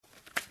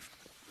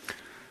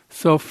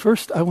So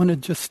first, I want to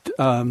just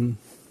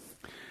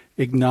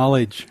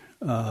acknowledge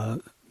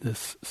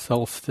this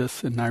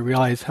solstice, and I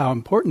realize how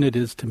important it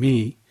is to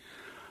me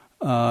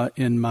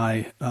in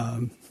my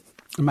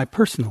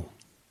personal.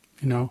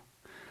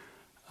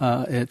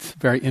 It's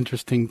very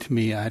interesting to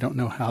me. I don't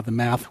know how the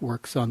math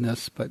works on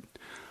this, but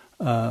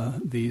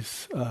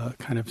these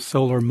kind of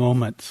solar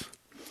moments.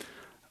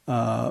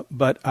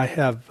 But I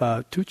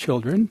have two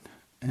children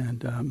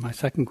and my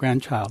second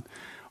grandchild.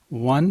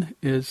 One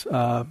is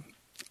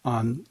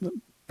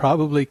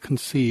probably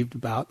conceived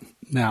about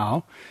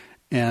now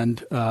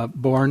and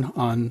born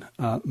on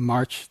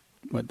March.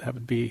 What that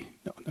would be?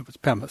 No, that was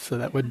Pema. So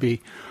that would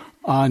be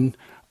on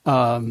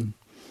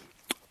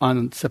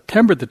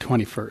September the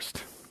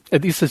 21st.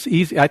 This is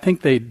easy. I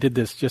think they did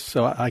this just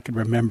so I could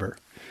remember.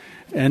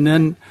 And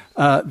then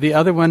the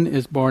other one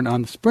is born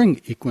on the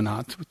spring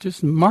equinox, which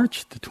is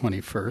March the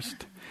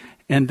 21st.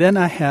 And then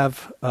I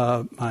have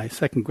my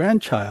second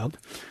grandchild,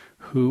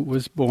 who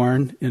was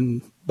born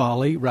in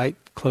Bali, right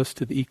close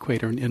to the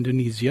equator in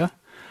Indonesia,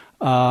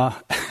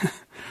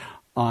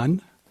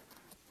 on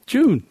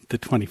June the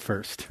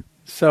 21st.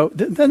 So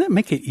doesn't that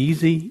make it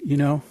easy,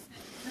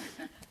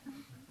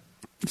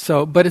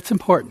 So, but it's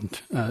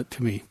important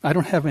to me. I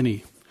don't have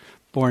any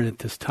born at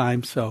this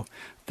time, so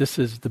this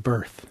is the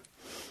birth,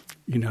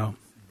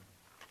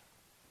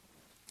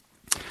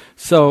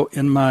 So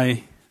in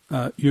my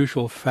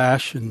usual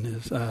fashion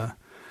is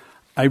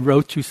I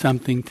wrote you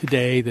something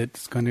today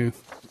that's going to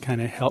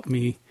kind of help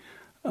me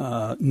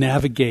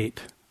navigate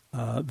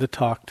the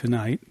talk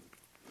tonight.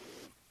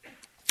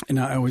 And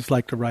I always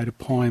like to write a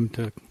poem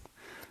to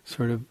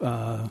sort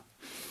of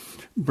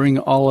bring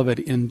all of it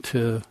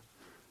into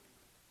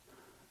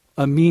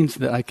a means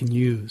that I can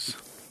use.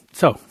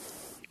 So,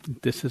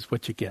 this is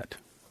what you get.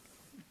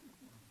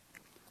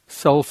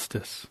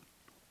 Solstice.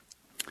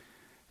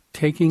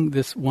 Taking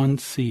this one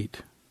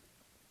seat.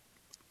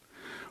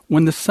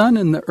 When the sun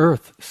and the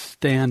earth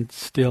stand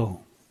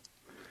still,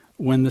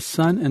 when the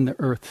sun and the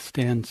earth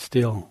stand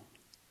still,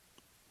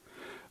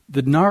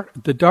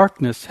 the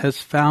darkness has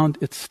found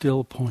its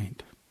still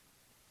point,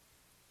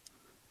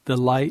 the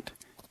light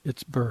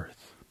its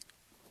birth.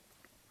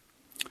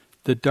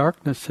 The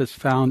darkness has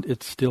found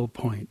its still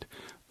point,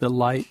 the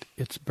light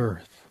its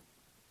birth.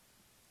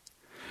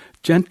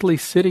 Gently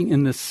sitting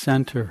in the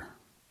center,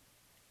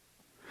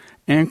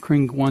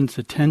 anchoring one's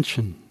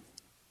attention,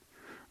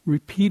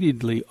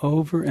 repeatedly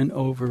over and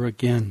over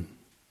again,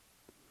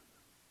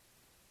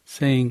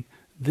 saying,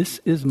 "This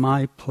is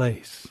my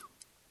place.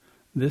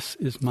 This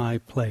is my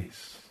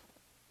place."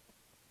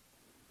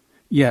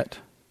 Yet,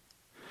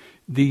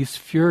 these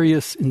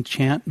furious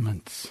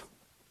enchantments,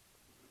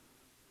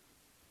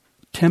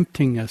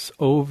 tempting us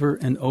over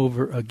and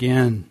over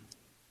again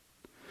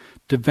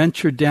to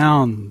venture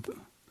down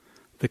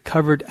the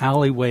covered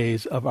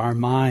alleyways of our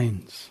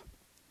minds,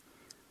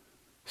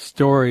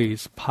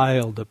 stories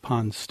piled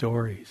upon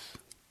stories.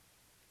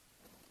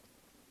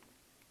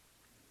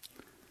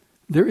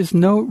 There is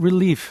no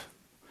relief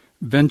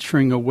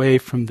venturing away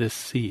from this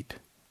seat.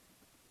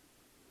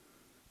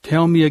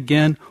 Tell me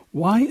again,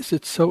 why is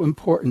it so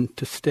important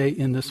to stay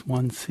in this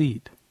one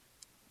seat?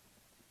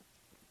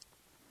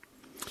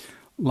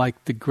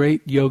 Like the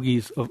great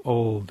yogis of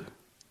old,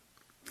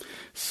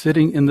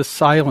 sitting in the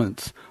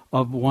silence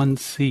of one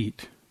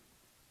seat,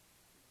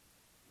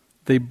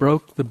 they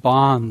broke the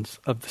bonds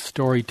of the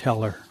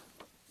storyteller.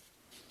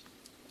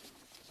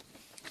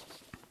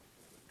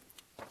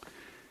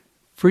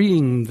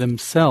 Freeing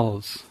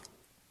themselves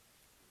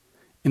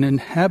and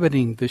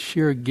inhabiting the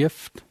sheer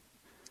gift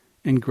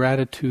and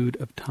gratitude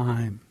of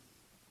time.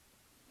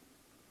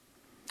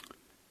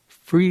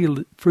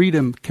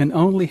 Freedom can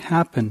only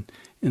happen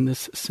in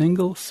this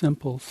single,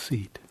 simple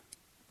seat.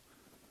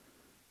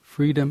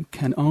 Freedom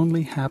can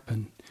only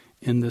happen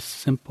in this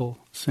simple,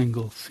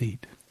 single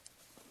seat.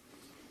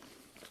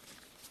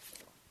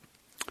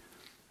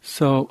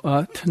 So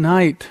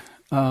tonight,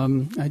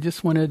 I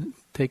just want to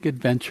take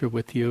adventure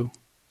with you.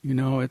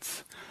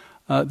 It's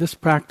this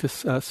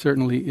practice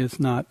certainly is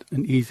not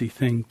an easy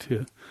thing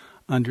to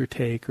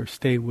undertake or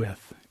stay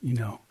with.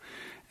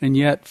 And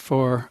yet,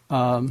 for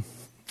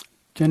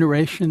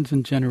generations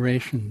and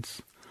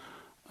generations,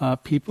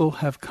 people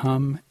have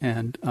come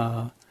and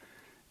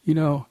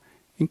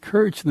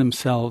encouraged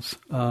themselves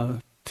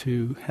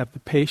to have the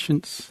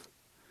patience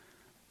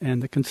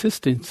and the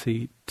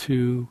consistency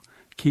to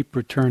keep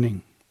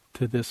returning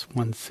to this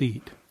one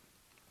seat.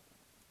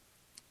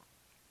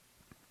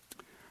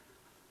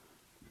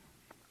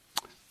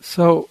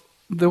 So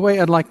the way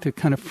I'd like to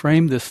kind of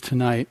frame this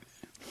tonight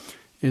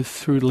is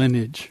through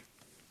lineage.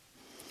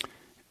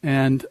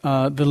 And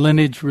the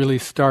lineage really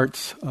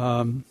starts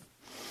in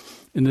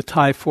the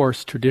Thai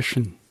forest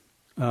tradition,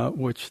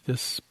 which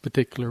this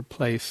particular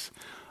place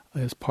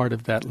is part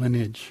of that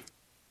lineage.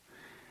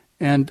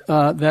 And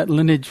that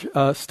lineage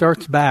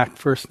starts back.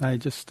 First, I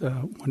just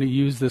want to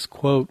use this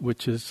quote,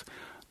 which is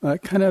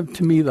kind of,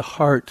 to me, the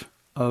heart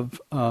of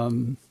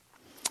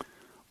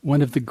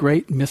one of the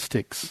great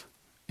mystics.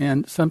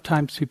 And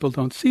sometimes people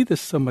don't see this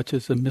so much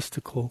as a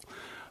mystical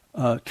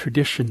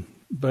tradition,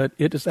 but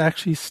it is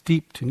actually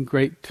steeped in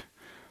great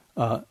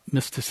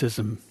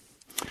mysticism.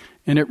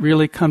 And it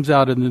really comes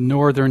out in the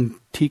northern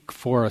teak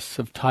forests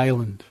of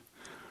Thailand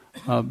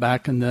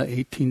back in the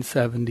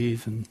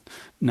 1870s and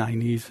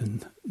 90s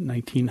and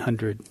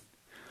 1900.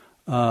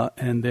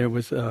 And there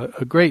was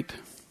a great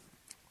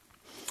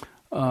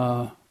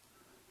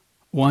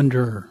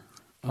wanderer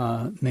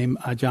named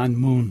Ajahn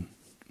Mun.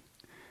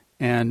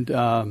 And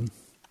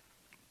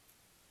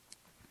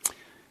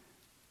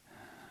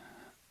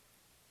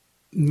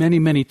many,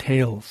 many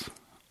tales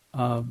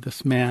of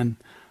this man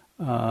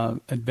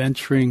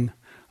adventuring,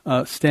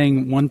 staying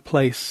in one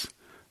place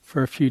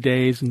for a few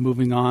days and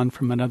moving on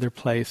from another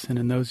place. And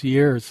in those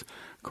years,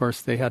 of course,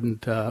 they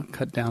hadn't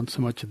cut down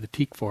so much of the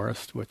teak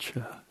forest, which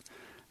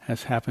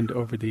has happened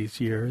over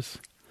these years.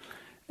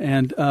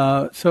 And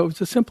so it was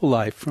a simple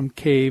life, from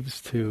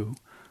caves to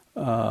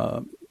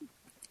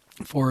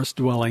forest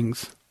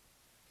dwellings.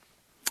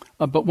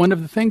 But one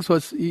of the things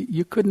was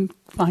you couldn't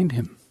find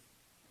him.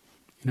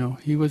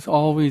 He was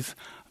always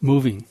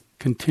moving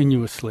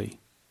continuously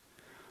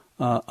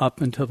up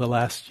until the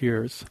last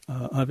years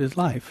of his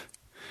life.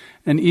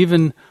 And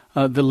even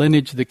the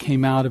lineage that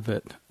came out of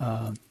it,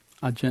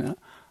 Ajahn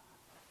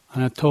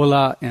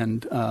Anatola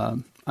and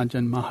Ajahn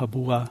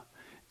Mahabua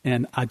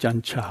and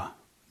Ajahn Chah,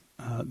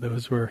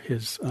 those were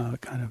his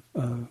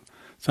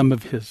some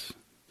of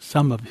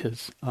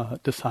his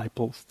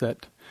disciples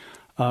that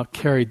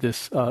carried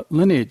this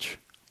lineage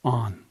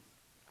on.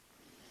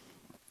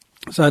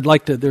 So I'd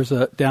like to,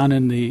 down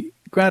in the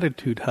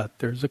gratitude hut,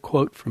 there's a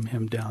quote from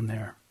him down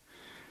there.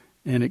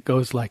 And it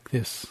goes like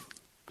this.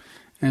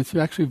 And it's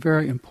actually a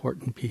very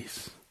important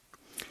piece.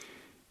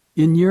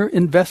 In your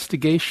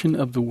investigation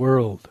of the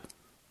world,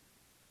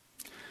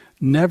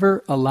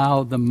 never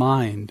allow the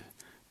mind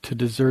to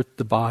desert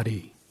the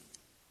body.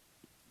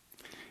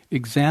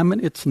 Examine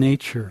its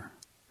nature.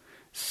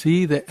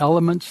 See the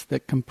elements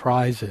that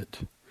comprise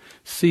it.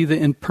 See the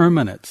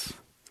impermanence,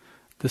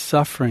 the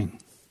suffering,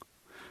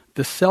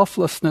 the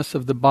selflessness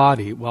of the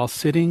body while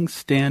sitting,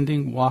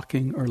 standing,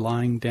 walking, or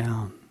lying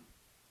down.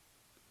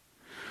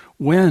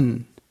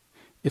 When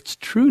its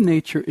true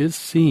nature is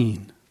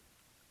seen,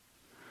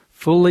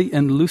 fully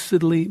and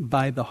lucidly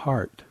by the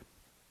heart,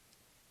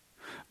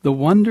 the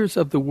wonders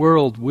of the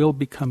world will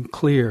become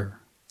clear.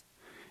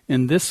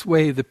 In this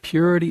way, the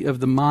purity of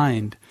the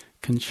mind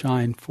can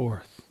shine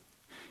forth.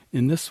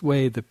 In this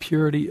way, the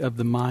purity of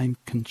the mind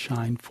can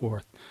shine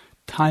forth,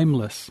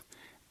 timeless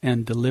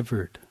and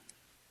delivered.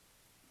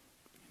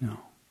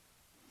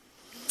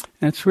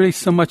 And it's really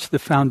so much the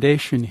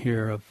foundation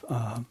here of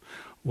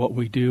what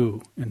we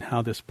do and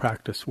how this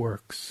practice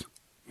works,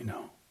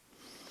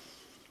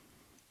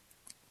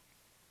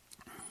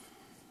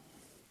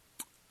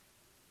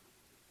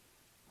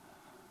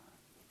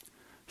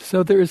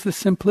 So there is the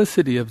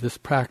simplicity of this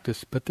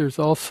practice, but there's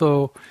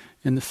also,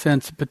 in the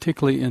sense,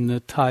 particularly in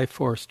the Thai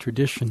forest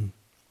tradition,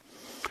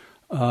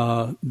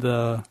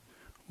 the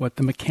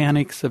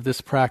mechanics of this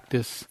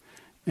practice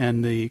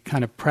and the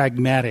kind of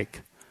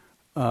pragmatic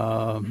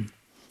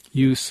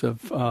use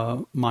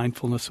of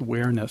mindfulness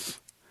awareness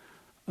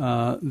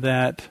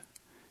that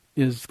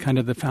is kind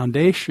of the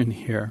foundation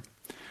here.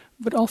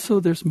 But also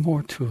there's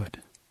more to it.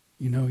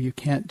 You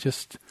can't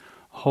just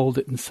hold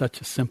it in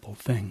such a simple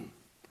thing.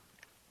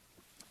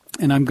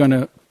 And I'm going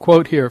to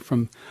quote here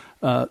from,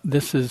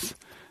 this is,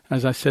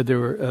 as I said, there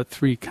were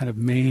three kind of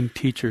main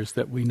teachers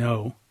that we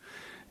know.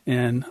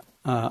 And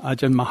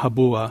Ajahn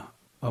Mahabua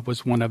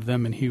was one of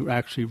them, and he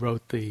actually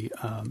wrote the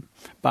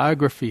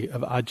biography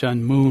of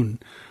Ajahn Mun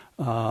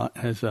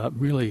as a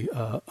really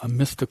a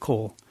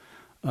mystical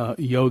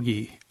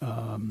yogi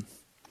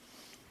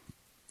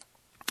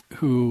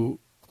who,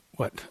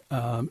 in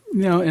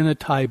the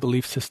Thai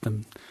belief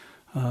system,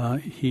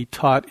 he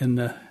taught in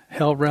the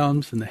hell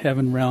realms and the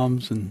heaven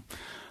realms and,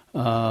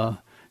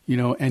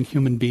 and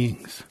human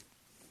beings,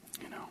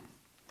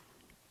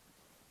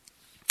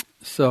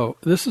 So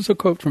this is a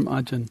quote from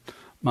Ajahn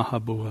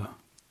Mahabua.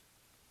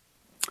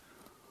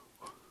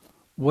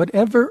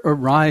 Whatever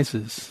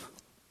arises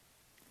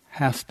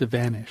has to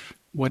vanish.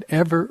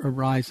 Whatever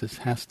arises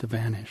has to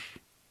vanish.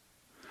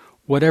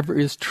 Whatever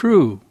is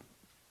true,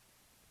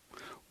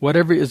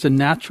 whatever is a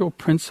natural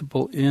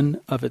principle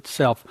in of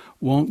itself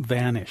won't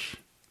vanish.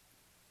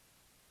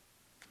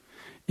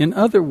 In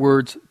other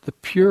words, the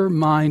pure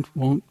mind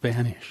won't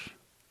vanish.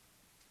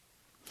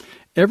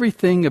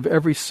 Everything of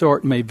every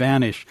sort may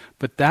vanish,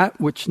 but that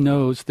which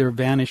knows their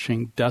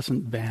vanishing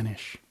doesn't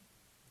vanish.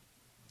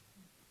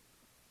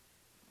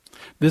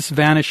 This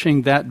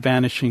vanishing, that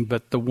vanishing,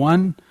 but the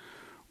one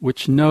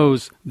which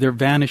knows their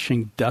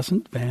vanishing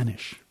doesn't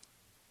vanish.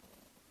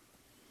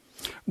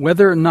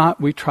 Whether or not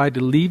we try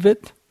to leave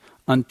it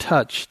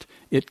untouched,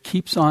 it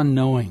keeps on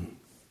knowing.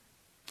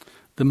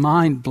 The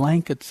mind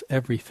blankets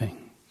everything.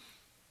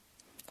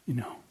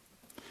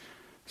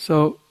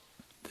 So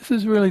this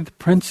is really the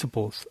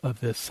principles of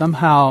this.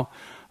 Somehow,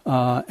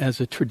 as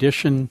a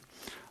tradition,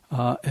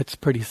 it's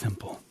pretty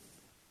simple.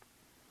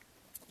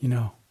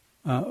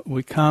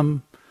 We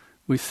come,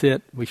 we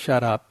sit, we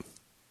shut up.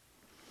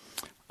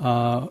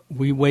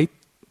 We wait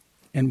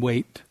and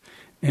wait,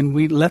 and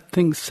we let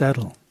things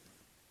settle.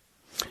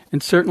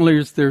 And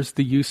certainly there's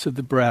the use of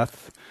the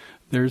breath.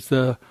 There's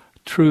the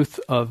truth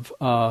of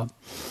our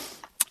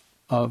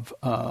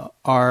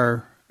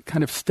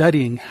kind of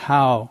studying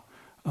how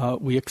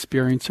we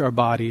experience our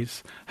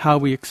bodies, how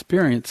we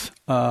experience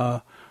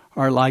our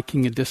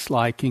liking and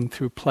disliking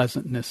through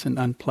pleasantness and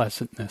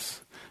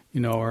unpleasantness,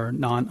 or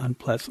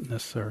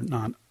non-unpleasantness or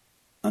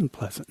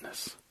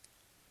non-unpleasantness.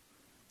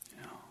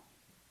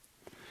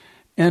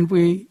 And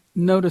we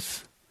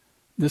notice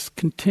this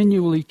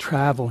continually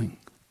traveling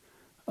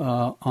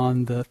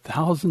on the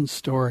 1,000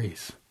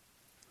 stories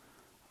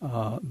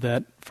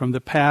that from the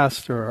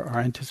past or our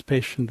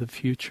anticipation of the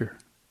future.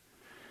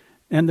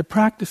 And the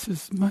practice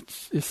is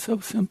so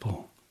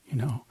simple,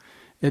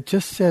 It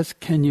just says,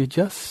 can you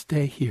just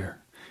stay here?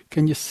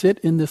 Can you sit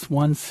in this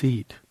one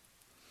seat?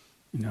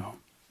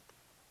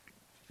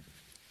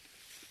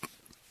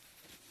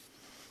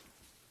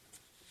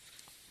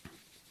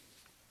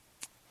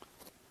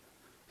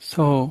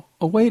 So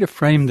a way to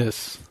frame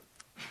this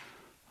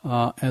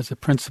as a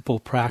principal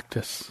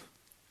practice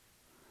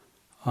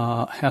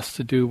has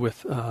to do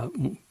with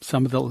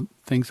some of the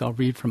things I'll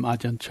read from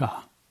Ajahn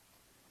Chah.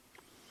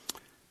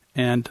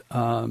 And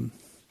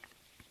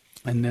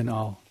then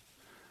I'll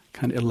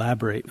kind of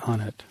elaborate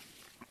on it.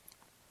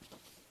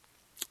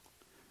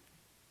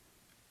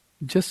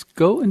 Just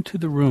go into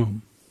the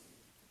room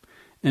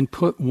and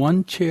put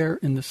one chair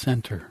in the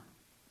center.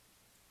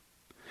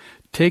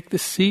 Take the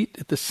seat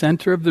at the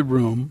center of the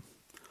room,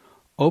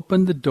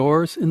 open the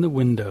doors and the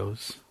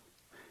windows,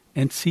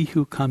 and see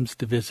who comes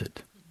to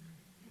visit.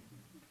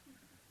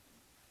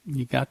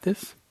 You got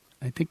this?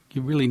 I think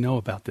you really know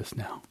about this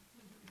now.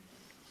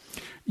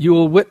 You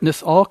will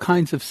witness all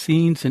kinds of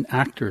scenes and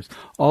actors,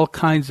 all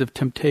kinds of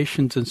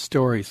temptations and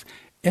stories,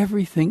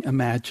 everything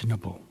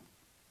imaginable.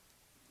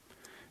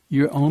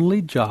 Your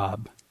only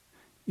job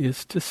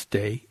is to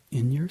stay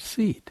in your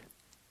seat.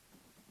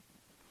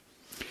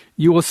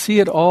 You will see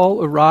it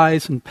all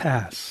arise and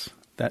pass,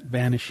 that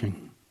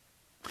vanishing.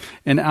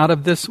 And out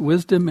of this,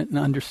 wisdom and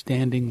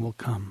understanding will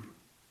come.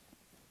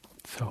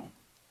 So,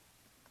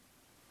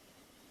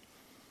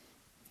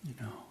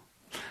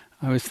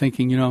 I was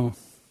thinking,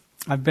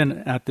 I've been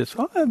at this,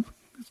 I'm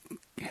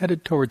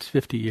headed towards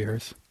 50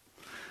 years.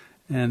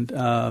 And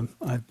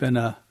I've been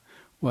a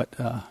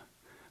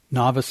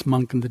novice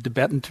monk in the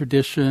Tibetan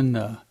tradition,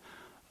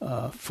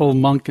 a full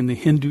monk in the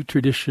Hindu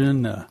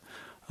tradition, a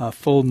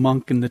full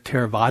monk in the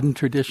Theravadan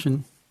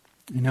tradition,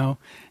 and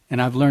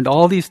I've learned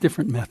all these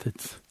different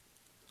methods,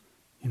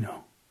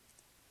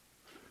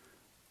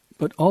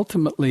 But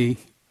ultimately,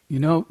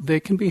 they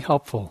can be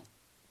helpful,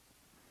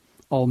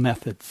 all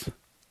methods.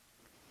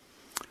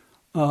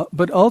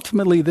 But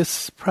ultimately,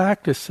 this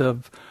practice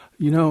of,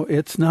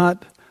 it's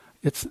not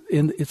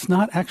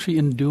actually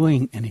in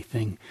doing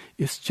anything.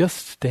 It's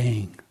just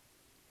staying,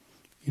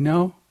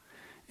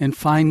 and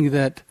finding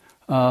that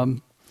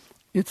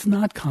it's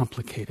not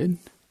complicated,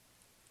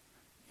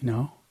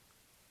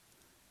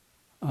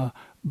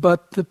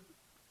 but the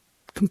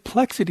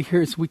complexity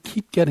here is we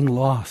keep getting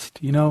lost.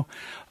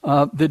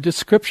 The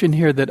description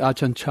here that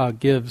Ajahn Chah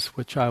gives,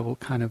 which I will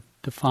kind of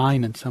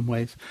define in some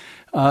ways,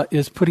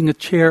 is putting a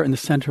chair in the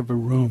center of a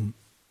room.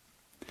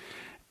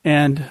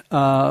 And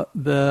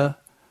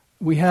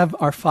we have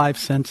our 5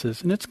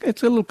 senses, and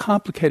it's a little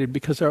complicated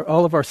because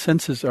all of our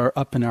senses are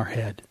up in our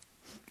head,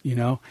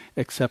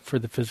 except for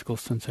the physical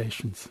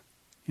sensations,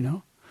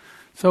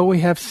 So we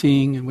have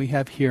seeing, and we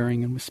have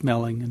hearing, and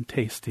smelling, and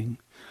tasting,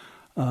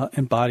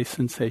 and body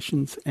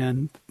sensations,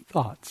 and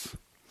thoughts.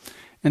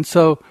 And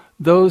so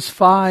those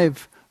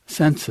 5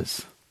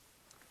 senses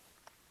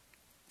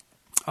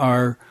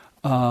are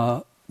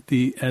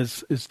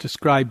as is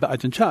described by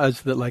Ajahn Chah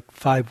as the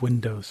 5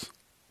 windows,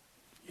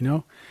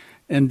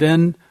 And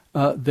then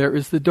there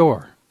is the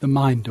door, the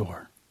mind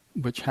door,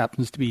 which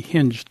happens to be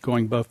hinged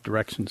going both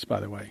directions, by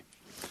the way.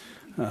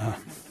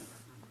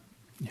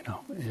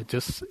 It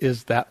just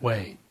is that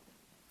way,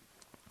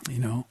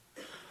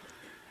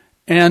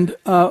 And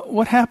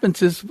what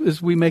happens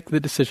is we make the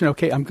decision,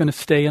 okay, I'm going to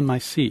stay in my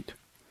seat.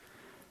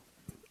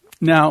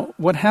 Now,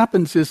 what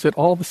happens is that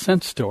all the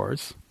sense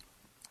doors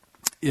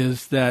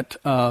is that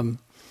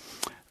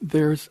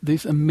there's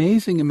this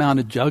amazing amount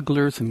of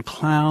jugglers and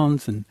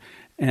clowns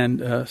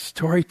and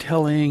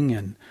storytelling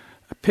and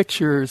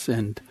pictures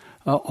and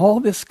all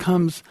this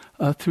comes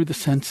through the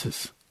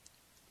senses,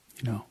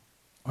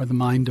 or the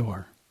mind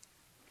door.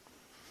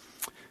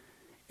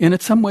 And in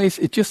some ways,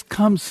 it just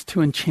comes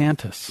to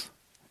enchant us,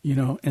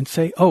 and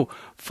say, oh,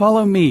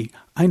 follow me.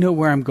 I know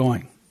where I'm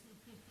going.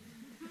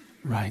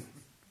 Right?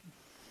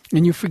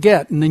 And you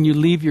forget, and then you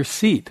leave your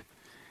seat,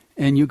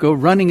 and you go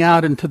running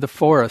out into the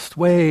forest,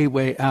 way,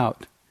 way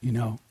out,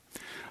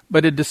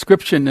 But a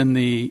description in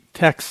the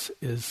text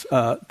is,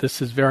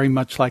 this is very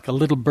much like a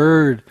little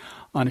bird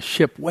on a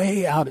ship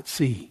way out at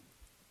sea.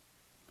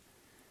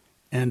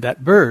 And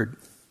that bird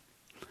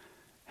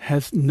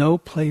has no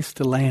place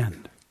to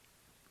land,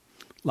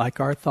 like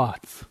our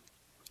thoughts,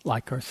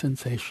 like our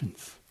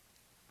sensations.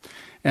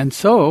 And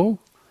so,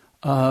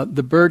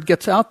 the bird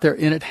gets out there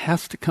and it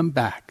has to come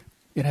back.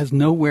 It has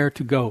nowhere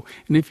to go.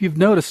 And if you've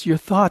noticed, your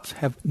thoughts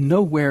have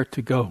nowhere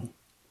to go.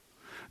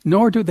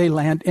 Nor do they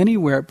land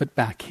anywhere but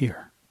back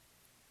here.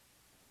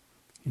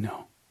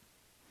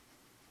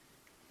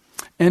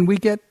 And we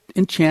get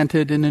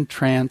enchanted and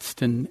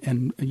entranced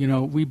and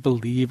we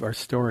believe our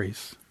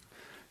stories.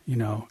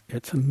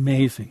 It's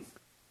amazing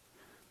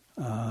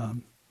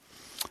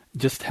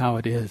just how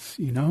it is,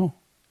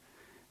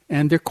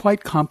 And they're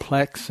quite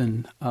complex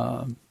and,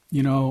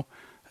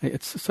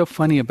 it's so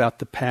funny about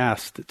the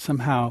past that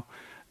somehow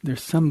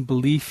there's some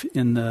belief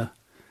in the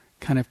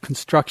kind of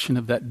construction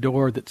of that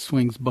door that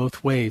swings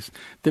both ways,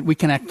 that we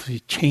can actually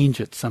change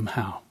it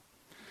somehow.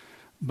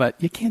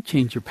 But you can't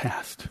change your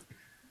past,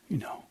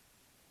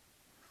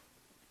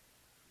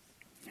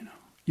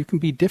 You can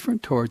be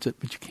different towards it,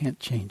 but you can't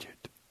change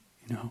it,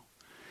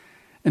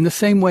 In the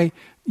same way,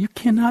 you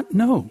cannot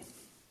know.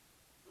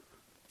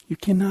 You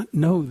cannot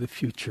know the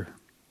future,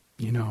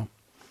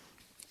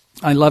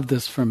 I love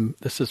this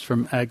is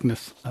from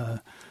Agnes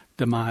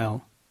de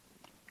Mille.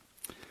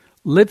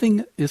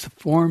 Living is a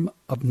form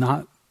of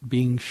not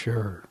being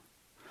sure,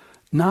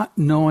 not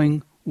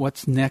knowing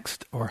what's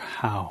next or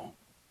how.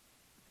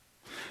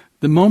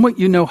 The moment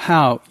you know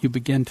how, you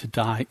begin to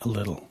die a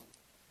little.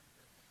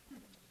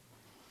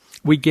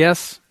 We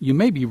guess, you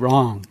may be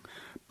wrong,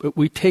 but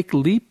we take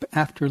leap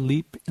after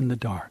leap in the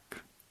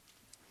dark.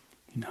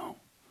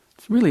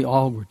 It's really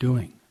all we're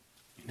doing,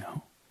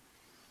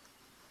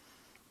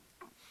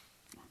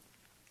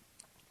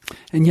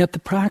 And yet the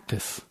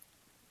practice,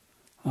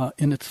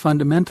 in its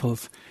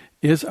fundamentals,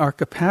 is our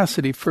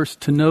capacity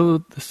first to know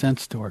the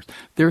sense doors.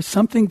 There's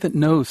something that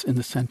knows in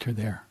the center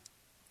there.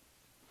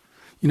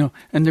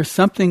 And there's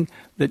something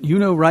that you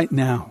know right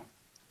now,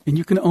 and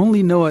you can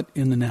only know it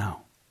in the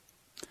now,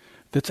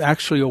 that's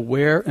actually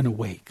aware and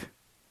awake.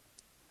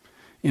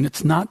 And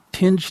it's not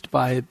tinged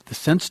by the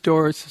sense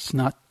doors, it's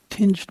not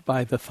tinged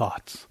by the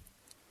thoughts.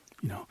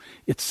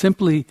 It's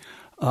simply,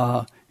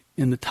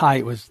 in the Thai,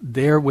 it was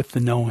there with the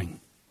knowing.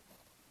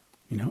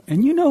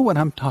 And you know what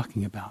I'm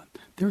talking about.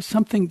 There's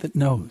something that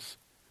knows.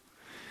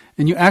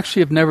 And you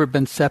actually have never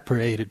been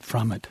separated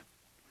from it.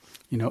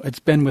 It's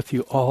been with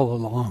you all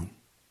along.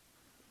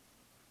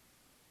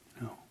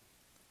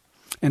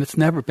 And it's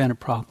never been a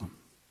problem.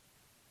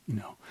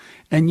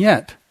 And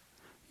yet,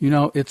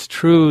 it's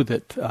true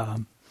that,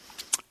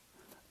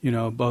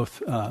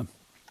 both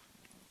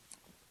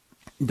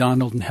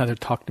Donald and Heather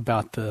talked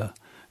about the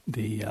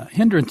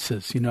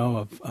hindrances,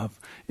 of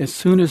as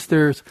soon as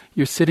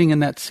you're sitting in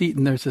that seat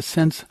and there's a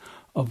sense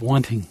of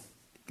wanting,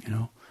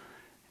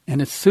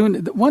 and as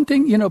soon, one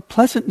thing,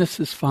 pleasantness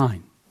is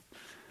fine.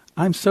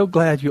 I'm so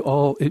glad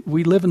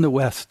we live in the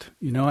West,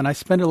 and I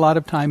spend a lot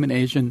of time in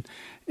Asia,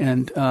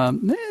 and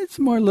it's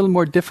a little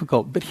more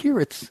difficult, but here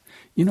it's,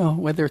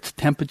 whether it's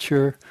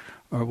temperature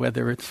or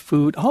whether it's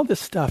food, all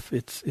this stuff,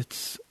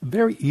 it's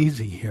very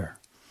easy here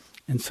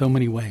in so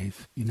many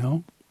ways,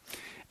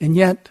 and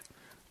yet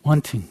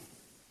wanting.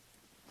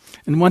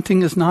 And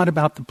wanting is not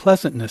about the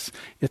pleasantness.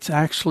 It's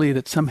actually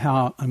that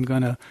somehow I'm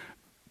going to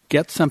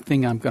get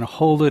something, I'm going to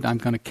hold it, I'm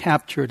going to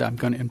capture it, I'm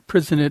going to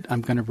imprison it,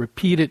 I'm going to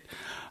repeat it.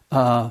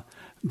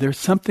 There's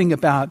something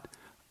about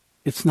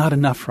it's not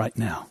enough right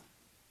now.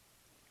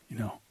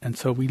 And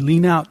so we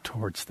lean out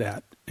towards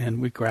that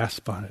and we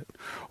grasp on it.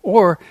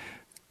 Or,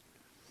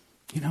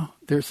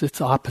 there's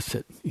its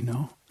opposite,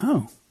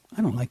 oh,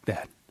 I don't like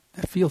that.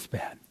 That feels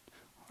bad.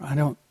 Or I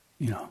don't,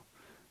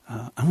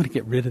 I'm going to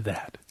get rid of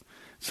that.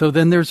 So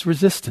then there's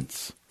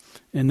resistance.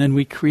 And then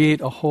we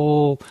create a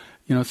whole,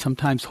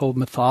 sometimes whole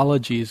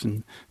mythologies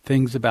and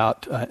things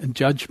about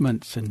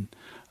judgments and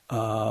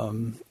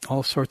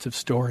all sorts of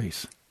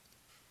stories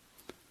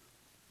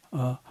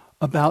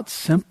about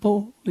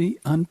simply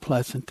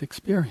unpleasant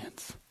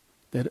experience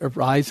that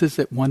arises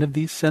at one of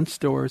these sense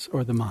doors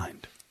or the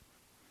mind.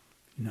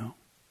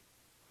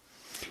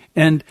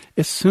 And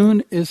as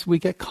soon as we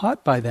get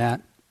caught by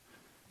that,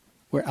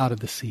 we're out of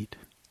the seat.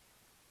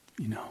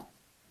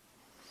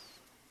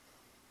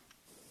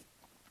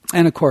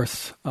 And of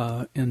course,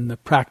 in the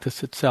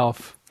practice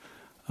itself,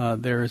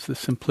 there is the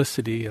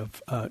simplicity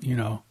of,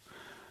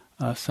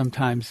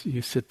 sometimes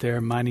you sit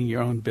there minding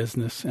your own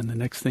business and the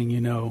next thing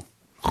you know,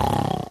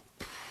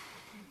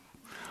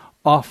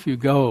 off you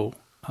go,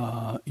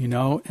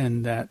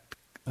 and that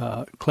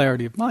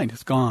clarity of mind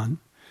is gone.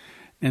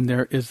 And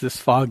there is this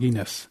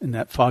fogginess, and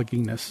that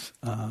fogginess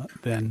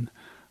then,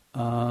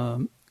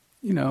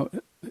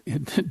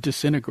 it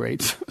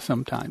disintegrates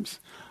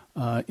sometimes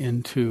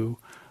into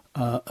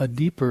a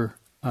deeper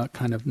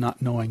kind of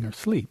not knowing or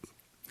sleep,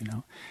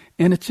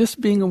 And it's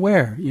just being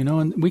aware,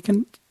 and we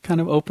can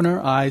kind of open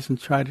our eyes and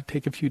try to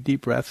take a few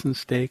deep breaths and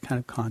stay kind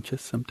of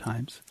conscious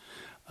sometimes.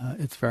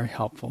 It's very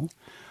helpful.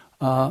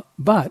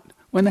 But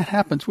when that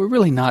happens, we're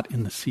really not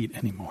in the seat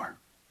anymore,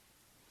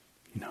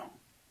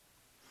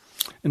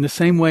 In the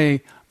same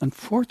way,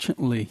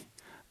 unfortunately,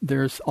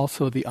 there's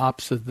also the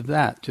opposite of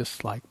that,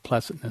 just like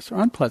pleasantness or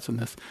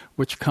unpleasantness,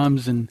 which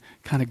comes and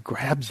kind of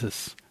grabs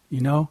us,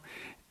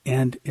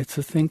 And it's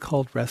a thing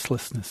called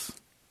restlessness.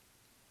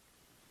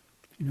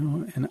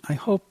 And I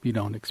hope you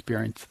don't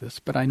experience this,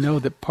 but I know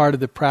that part of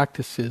the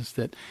practice is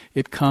that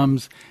it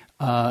comes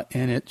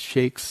and it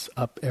shakes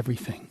up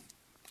everything.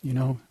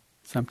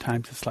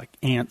 Sometimes it's like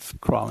ants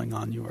crawling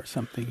on you or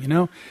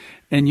something,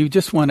 and you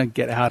just want to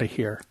get out of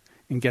here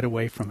and get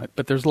away from it.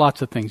 But there's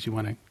lots of things you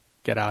want to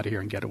get out of here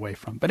and get away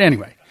from. But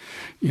anyway,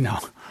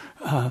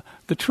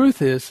 the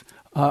truth is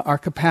our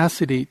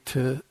capacity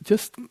to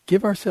just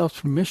give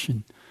ourselves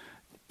permission,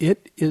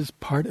 it is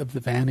part of the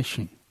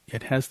vanishing.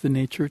 It has the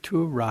nature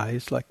to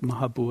arise, like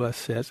Mahabua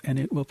says, and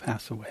it will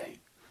pass away.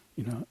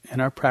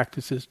 And our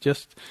practice is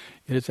it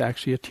is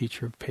actually a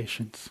teacher of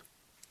patience.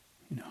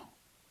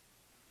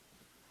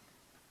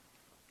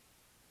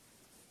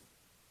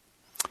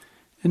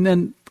 And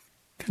then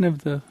kind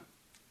of the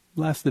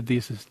last of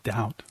these is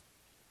doubt.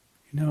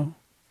 And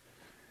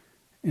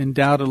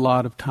doubt a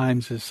lot of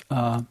times is,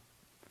 well,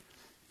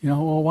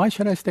 why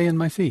should I stay in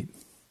my seat?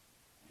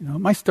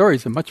 My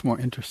stories are much more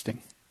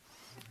interesting.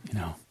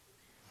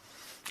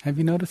 Have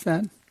you noticed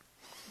that?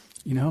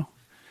 And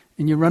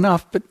you run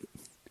off, but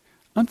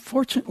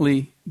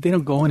unfortunately, they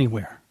don't go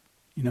anywhere.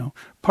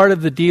 Part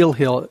of the deal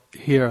here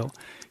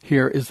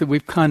is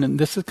that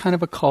this is kind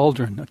of a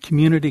cauldron, a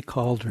community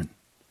cauldron.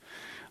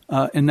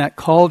 In that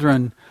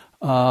cauldron,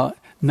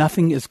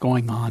 nothing is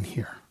going on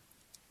here.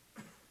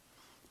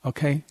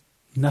 Okay?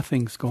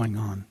 Nothing's going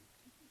on.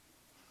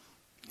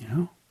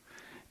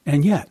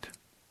 And yet,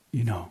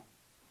 a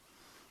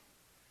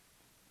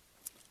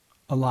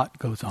lot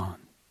goes on.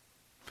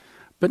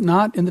 But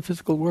not in the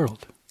physical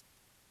world.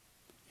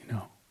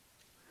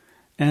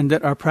 And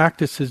that our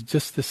practice is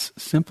just this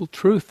simple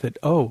truth that,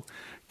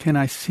 can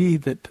I see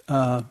that,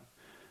 I'm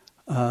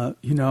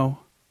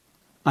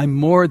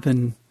more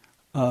than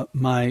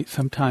my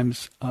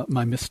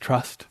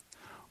mistrust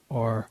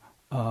or,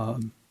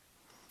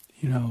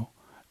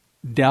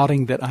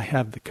 doubting that I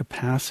have the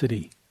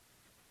capacity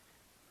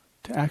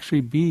to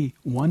actually be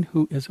one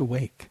who is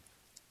awake.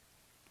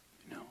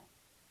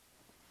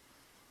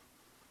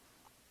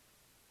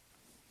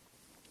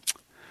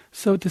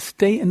 So to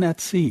stay in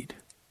that seat,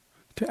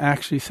 to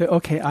actually say,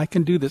 okay, I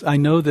can do this. I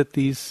know that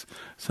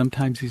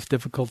sometimes these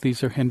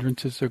difficulties or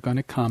hindrances are going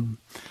to come.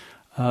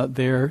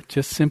 They're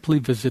just simply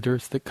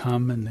visitors that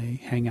come and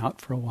they hang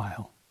out for a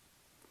while.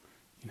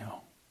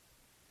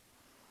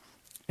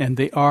 And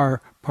they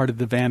are part of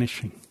the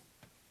vanishing.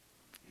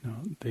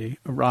 They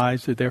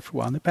arise, they're there for a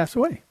while, and they pass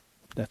away.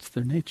 That's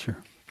their nature.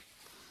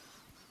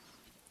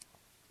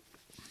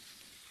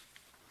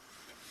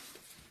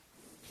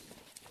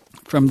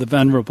 From the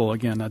Venerable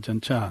again,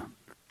 Ajahn Chah.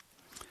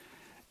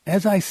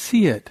 As I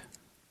see it,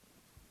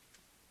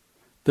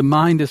 the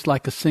mind is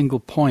like a single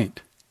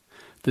point,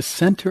 the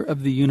center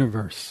of the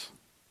universe.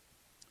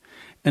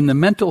 And the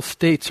mental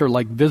states are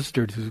like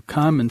visitors who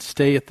come and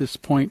stay at this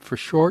point for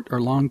short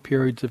or long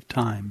periods of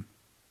time.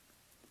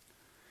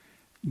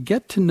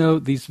 Get to know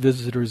these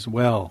visitors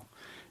well.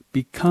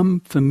 Become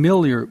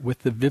familiar with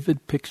the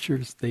vivid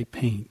pictures they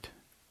paint,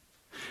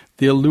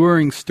 the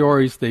alluring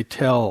stories they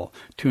tell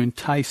to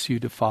entice you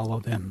to follow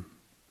them.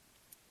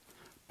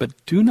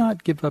 But do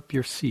not give up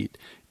your seat.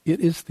 It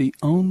is the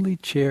only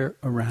chair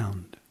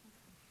around.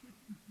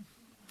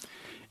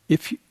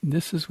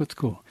 This is what's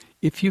cool.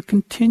 If you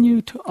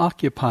continue to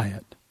occupy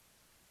it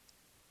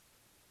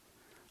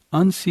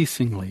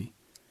unceasingly,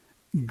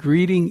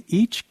 greeting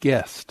each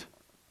guest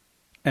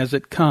as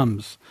it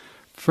comes,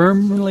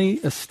 firmly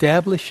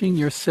establishing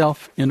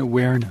yourself in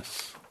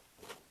awareness,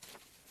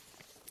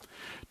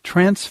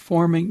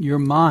 transforming your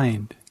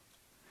mind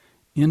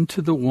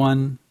into the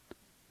one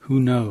who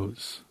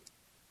knows,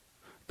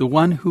 the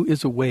one who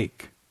is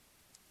awake,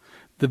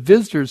 the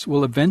visitors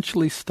will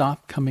eventually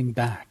stop coming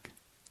back.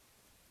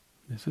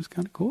 This is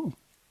kind of cool.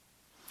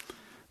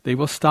 They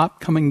will stop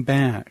coming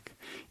back.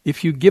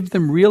 If you give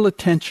them real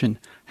attention,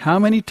 how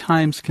many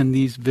times can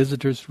these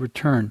visitors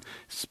return?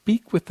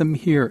 Speak with them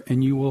here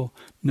and you will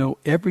know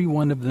every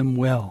one of them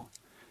well.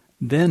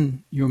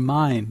 Then your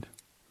mind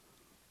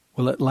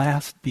will at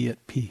last be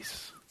at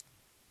peace.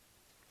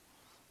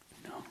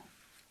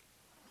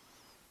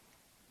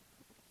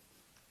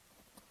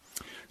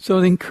 So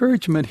the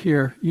encouragement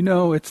here,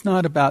 it's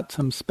not about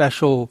some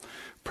special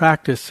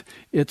practice.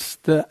 It's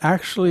the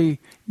actually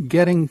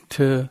getting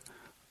to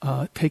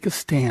take a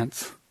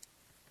stance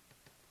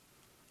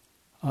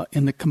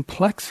in the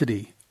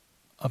complexity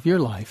of your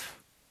life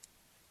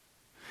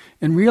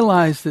and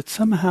realize that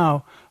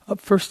somehow,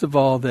 first of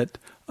all, that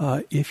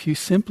if you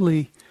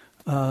simply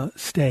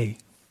stay,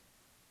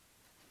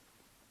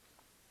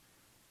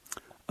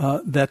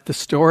 that the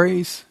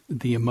stories,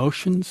 the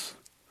emotions,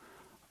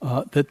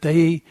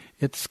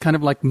 it's kind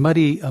of like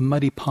a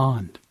muddy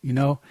pond,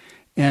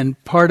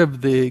 and part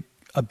of the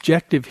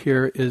objective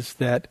here is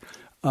that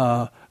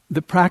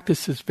the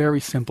practice is very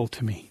simple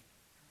to me.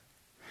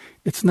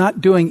 It's not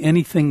doing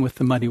anything with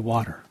the muddy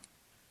water.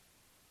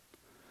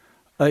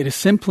 It is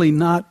simply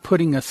not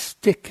putting a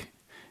stick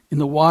in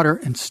the water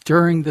and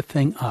stirring the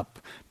thing up,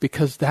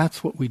 because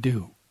that's what we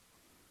do,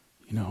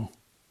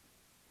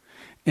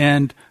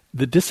 And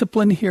the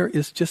discipline here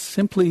is just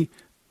simply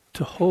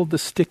to hold the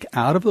stick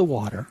out of the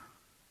water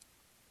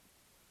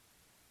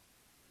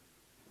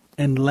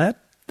and let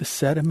the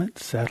sediment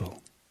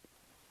settle,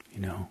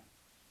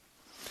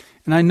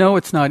 And I know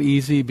it's not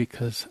easy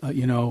because,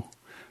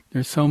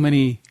 there's so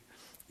many,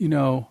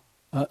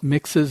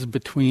 mixes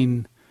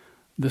between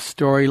the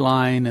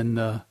storyline and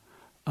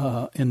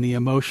the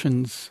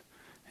emotions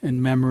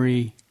and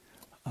memory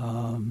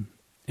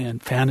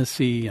and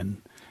fantasy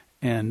and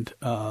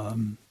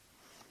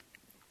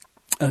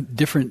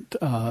different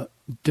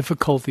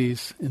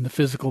difficulties in the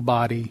physical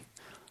body.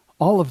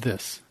 All of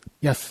this,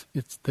 yes,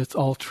 that's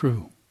all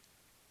true.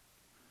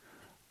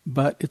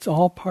 But it's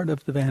all part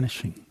of the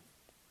vanishing.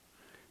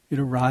 It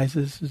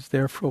arises, is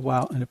there for a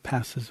while, and it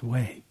passes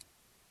away.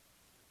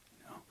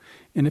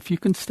 And if you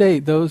can stay,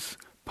 those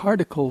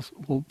particles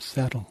will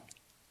settle.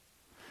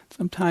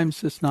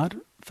 Sometimes it's not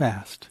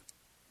fast,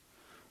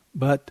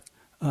 but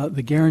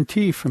the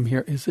guarantee from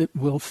here is it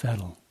will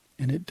settle,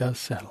 and it does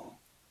settle.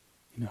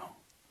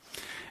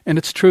 And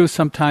it's true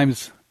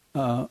sometimes,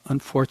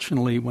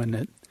 unfortunately,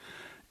 when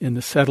in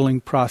the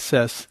settling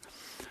process,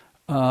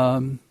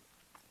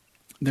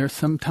 there's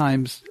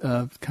sometimes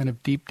kind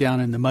of deep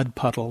down in the mud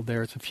puddle,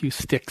 there's a few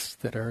sticks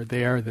that are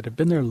there that have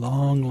been there a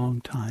long,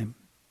 long time.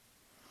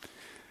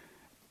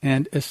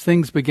 And as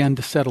things begin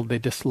to settle, they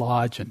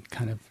dislodge and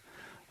kind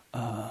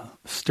of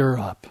stir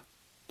up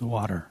the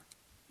water,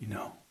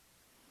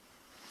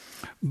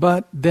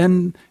 But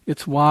then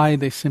it's why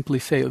they simply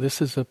say,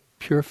 this is a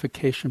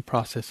purification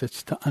process.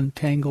 It's to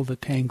untangle the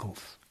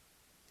tangles,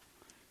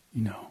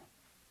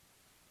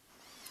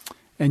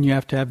 And you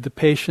have to have the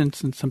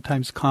patience and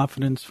sometimes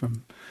confidence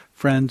from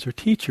friends or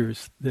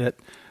teachers that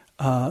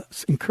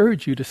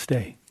encourage you to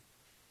stay,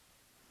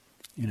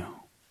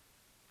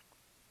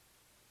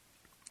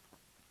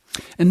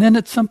 And then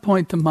at some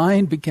point the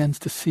mind begins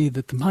to see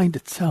that the mind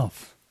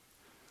itself,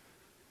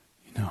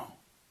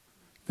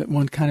 that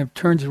one kind of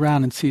turns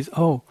around and sees,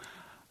 oh,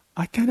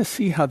 I kind of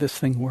see how this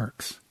thing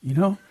works,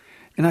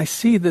 And I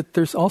see that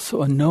there's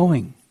also a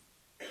knowing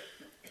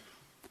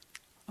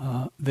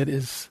that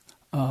is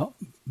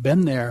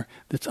been there,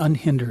 that's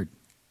unhindered,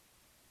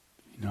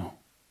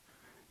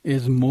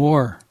 is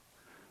more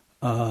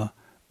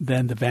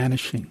than the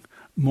vanishing,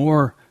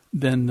 more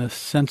than the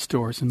sense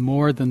doors, and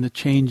more than the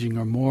changing,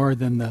 or more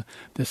than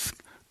this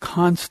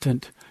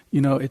constant.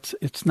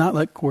 It's not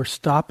like we're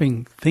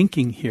stopping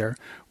thinking here.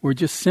 We're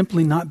just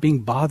simply not being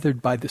bothered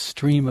by the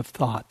stream of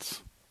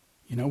thoughts.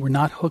 We're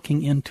not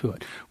hooking into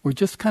it. We're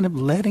just kind of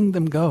letting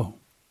them go.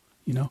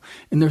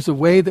 And there's a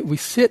way that we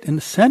sit in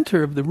the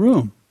center of the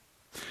room,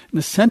 in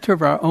the center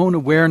of our own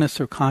awareness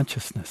or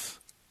consciousness.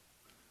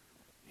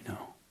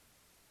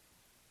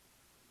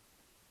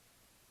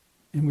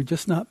 And we're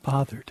just not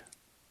bothered.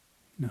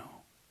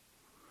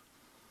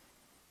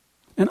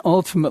 And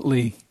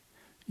ultimately,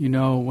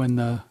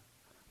 when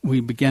we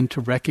begin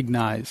to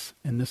recognize,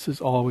 and this is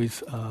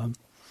always a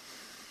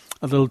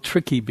little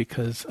tricky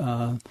because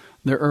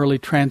the early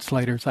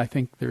translators, I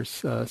think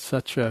there's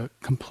such a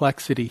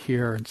complexity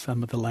here in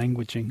some of the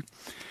languaging.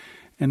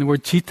 And the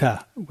word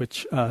citta,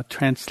 which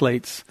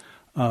translates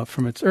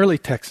from its early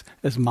text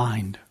as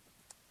mind.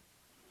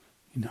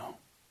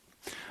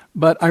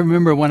 But I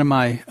remember one of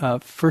my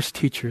first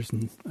teachers,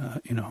 and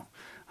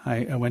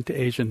I went to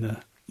Asia in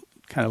the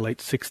kind of late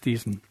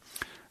 60s, and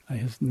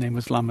his name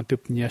was Lama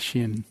Dup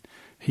Nyeshi, and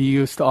he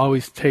used to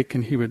always take,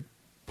 and he would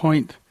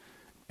point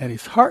at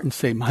his heart and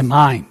say, my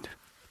mind.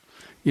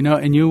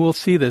 And you will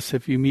see this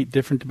if you meet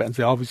different Tibetans.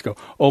 They always go,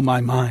 oh, my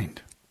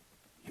mind.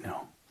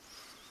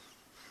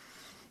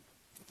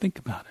 Think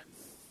about it.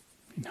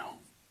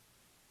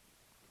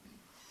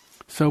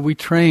 So we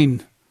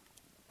train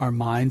our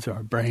minds,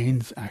 our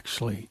brains,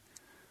 actually,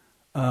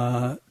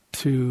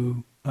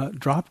 to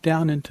drop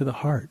down into the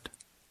heart,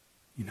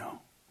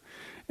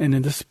 And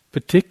in this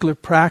particular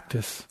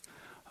practice,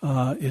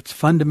 it's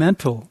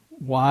fundamental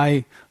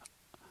why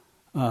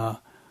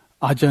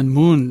Ajahn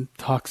Mun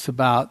talks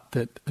about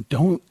that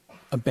don't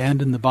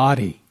abandon the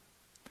body.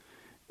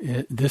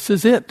 This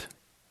is it.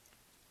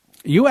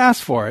 You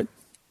asked for it.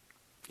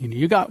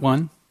 You got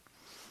one.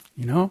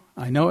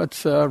 I know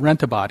it's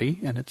rent-a-body,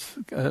 and it's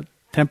a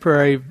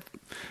temporary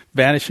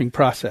vanishing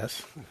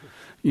process,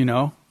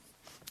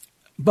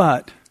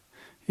 But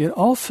it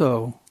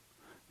also,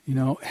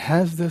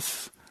 has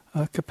this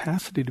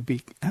capacity to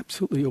be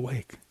absolutely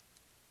awake.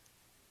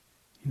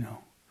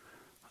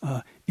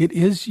 It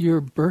is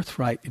your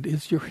birthright. It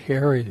is your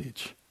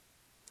heritage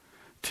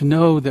to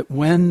know that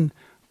when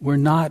we're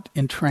not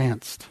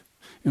entranced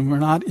and we're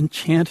not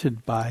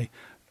enchanted by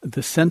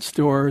the sense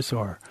doors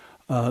or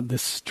the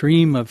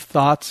stream of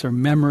thoughts or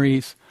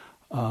memories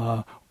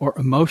or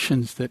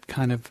emotions that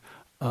kind of,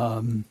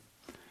 that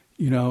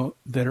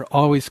are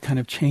always kind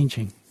of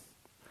changing,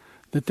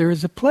 that there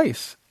is a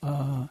place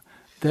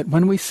that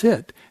when we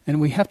sit, and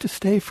we have to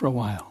stay for a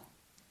while,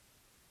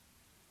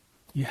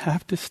 you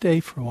have to stay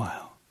for a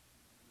while,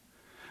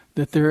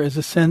 that there is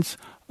a sense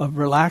of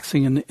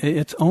relaxing, and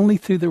it's only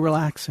through the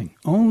relaxing,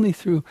 only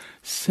through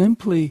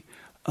simply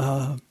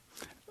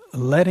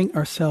letting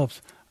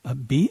ourselves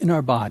be in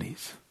our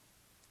bodies,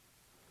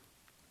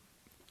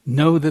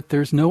 know that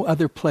there's no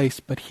other place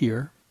but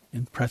here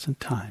in present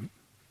time,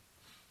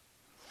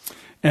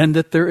 And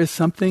that there is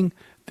something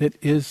that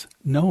is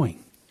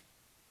knowing.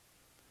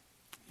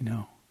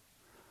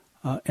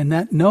 And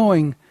that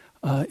knowing,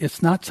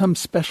 it's not some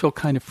special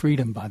kind of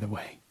freedom, by the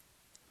way.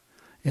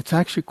 It's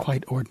actually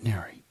quite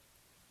ordinary,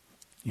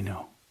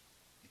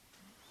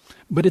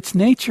 But its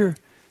nature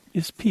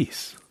is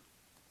peace,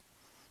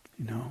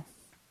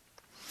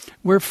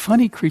 We're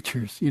funny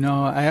creatures,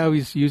 I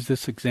always use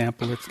this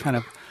example. It's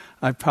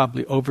I've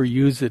probably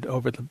overused it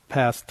over the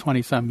past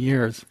 20-some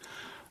years.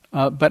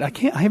 But I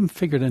haven't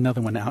figured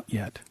another one out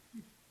yet.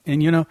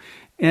 And,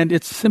 and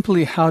it's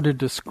simply how to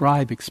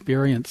describe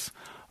experience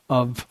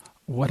of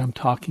what I'm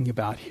talking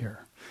about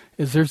here.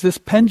 Is there's this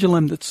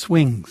pendulum that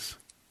swings,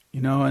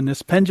 and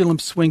this pendulum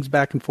swings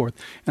back and forth.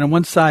 And on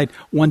one side,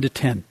 1 to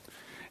 10.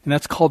 And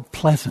that's called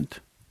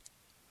pleasant.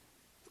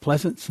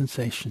 Pleasant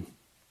sensation.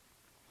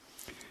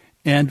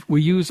 And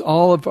we use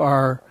all of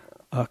our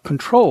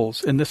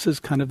controls, and this is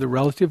kind of the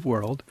relative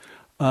world,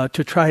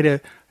 to try to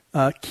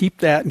keep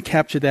that and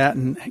capture that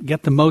and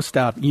get the most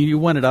out. You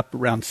want it up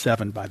around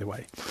 7, by the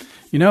way.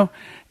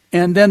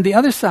 And then the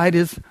other side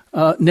is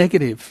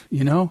negative,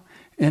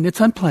 and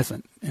it's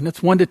unpleasant, and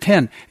it's 1 to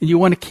 10, and you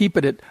want to keep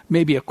it at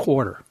maybe a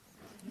quarter,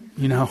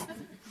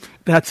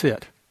 That's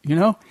it,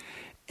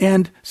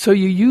 And so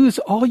you use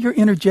all your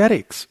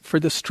energetics for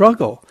the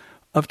struggle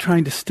of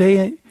trying to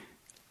stay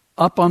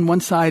up on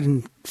one side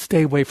and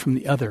stay away from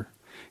the other.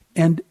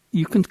 And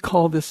you can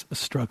call this a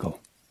struggle,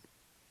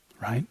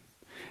 right?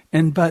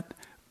 But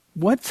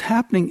what's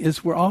happening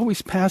is we're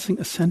always passing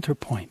a center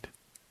point,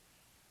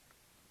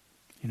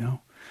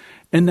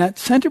 And that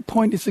center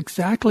point is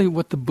exactly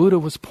what the Buddha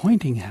was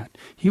pointing at.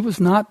 He was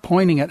not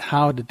pointing at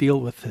how to deal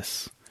with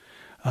this.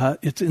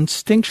 It's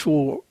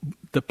instinctual,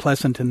 the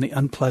pleasant and the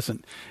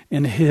unpleasant,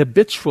 and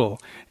habitual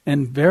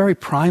and very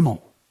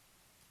primal.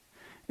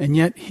 And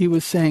yet he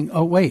was saying,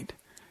 oh, wait,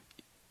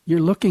 you're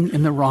looking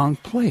in the wrong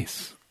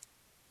place.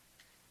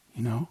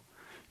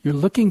 You're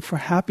looking for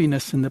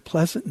happiness in the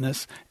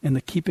pleasantness and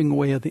the keeping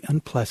away of the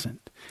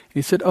unpleasant. And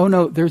he said, oh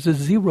no, there's a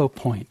 0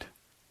 point.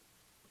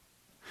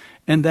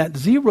 And that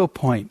 0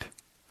 point,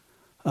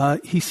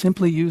 he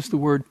simply used the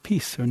word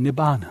peace or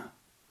nibbana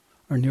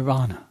or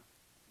nirvana.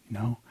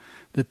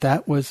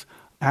 That was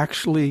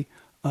actually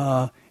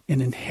an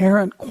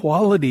inherent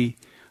quality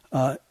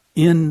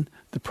in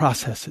the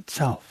process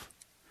itself.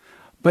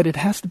 But it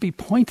has to be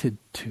pointed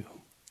to.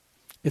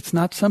 It's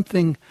not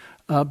something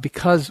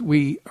because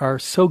we are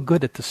so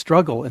good at the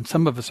struggle, and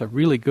some of us are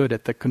really good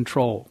at the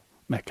control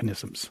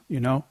mechanisms,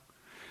 and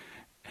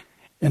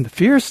the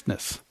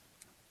fierceness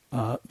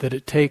that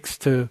it takes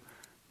to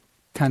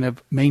kind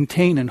of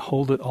maintain and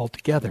hold it all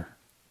together.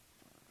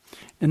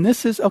 And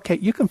this is, okay,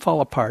 you can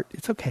fall apart.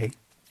 It's okay.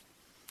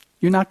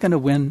 You're not going to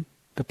win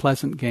the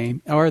pleasant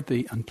game or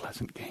the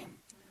unpleasant game.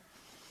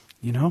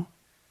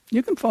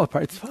 You can fall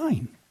apart. It's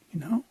fine,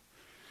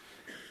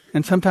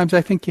 And sometimes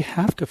I think you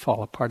have to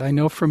fall apart. I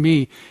know for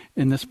me,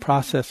 in this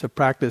process of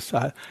practice,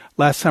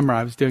 last summer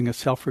I was doing a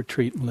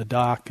self-retreat in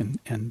Ladakh,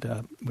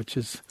 and which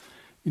is,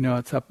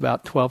 it's up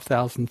about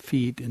 12,000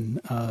 feet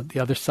in the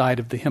other side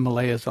of the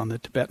Himalayas on the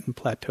Tibetan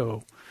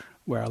plateau,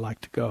 where I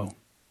like to go.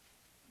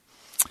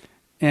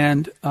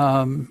 And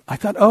I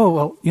thought,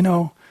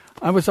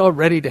 I was all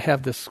ready to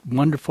have this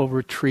wonderful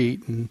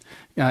retreat, and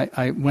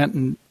I went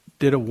and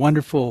did a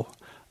wonderful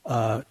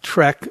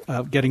trek,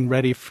 getting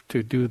ready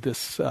to do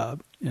this.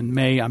 In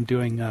May, I'm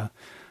doing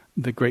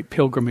the great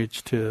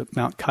pilgrimage to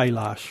Mount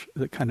Kailash.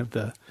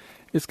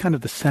 It's kind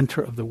of the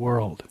center of the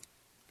world,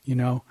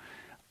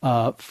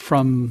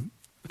 from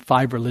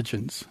 5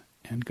 religions,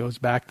 and goes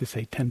back to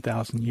say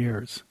 10,000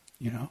 years,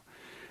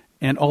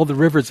 And all the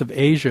rivers of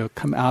Asia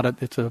come out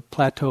of, it's a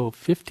plateau of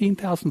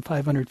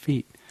 15,500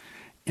 feet,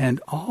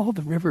 and all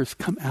the rivers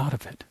come out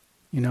of it,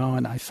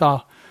 And I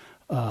saw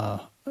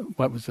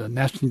what was a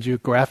National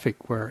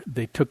Geographic, where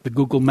they took the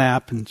Google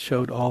map and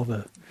showed all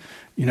the,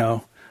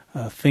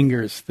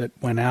 fingers that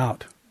went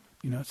out.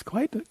 It's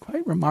quite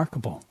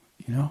remarkable.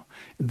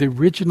 The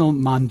original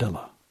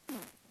mandala.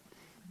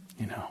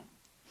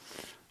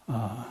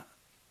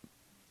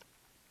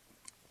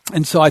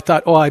 And so I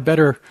thought, I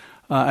better.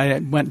 I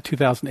went in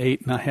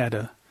 2008, and I had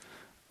a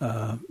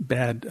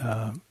bad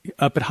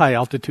up at high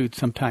altitude.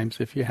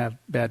 Sometimes, if you have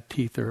bad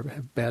teeth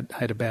or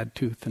had a bad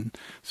tooth, and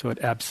so it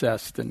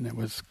abscessed, and it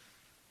was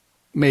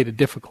made a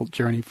difficult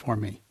journey for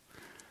me.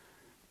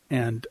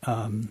 And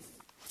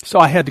so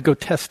I had to go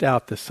test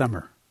out this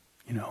summer,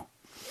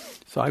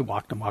 So I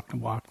walked and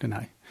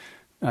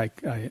I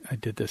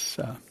did this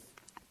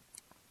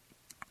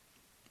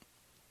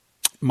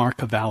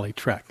Marca Valley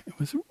trek. It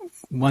was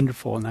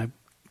wonderful, and I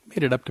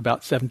made it up to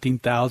about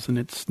 17,000.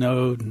 It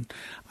snowed, and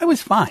I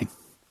was fine,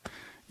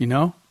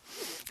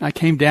 I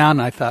came down,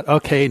 and I thought,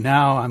 okay,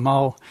 now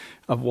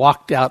I've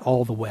walked out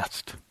all the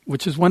West,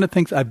 which is one of the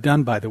things I've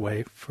done, by the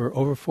way, for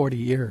over 40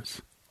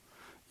 years.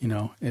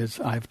 Is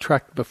I've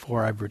trekked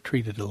before, I've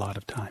retreated a lot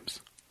of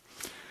times.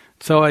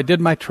 So I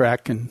did my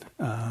trek, and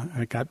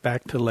I got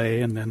back to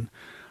Leh, and then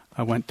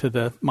I went to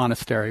the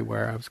monastery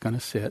where I was going to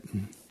sit.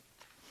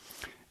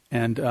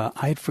 And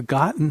I had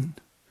forgotten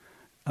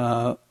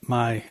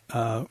my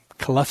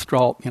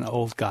cholesterol,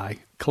 old guy,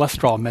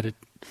 cholesterol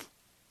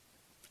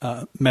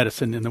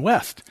medicine in the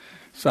West.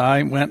 So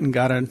I went and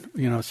got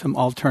some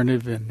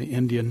alternative in the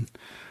Indian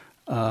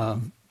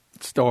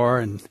store,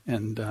 and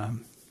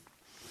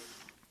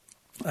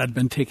I'd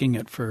been taking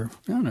it for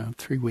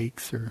 3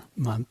 weeks or a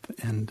month,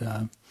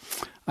 and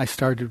I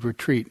started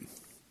retreat,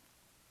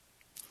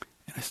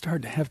 and I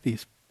started to have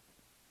these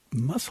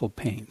muscle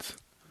pains.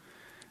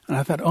 And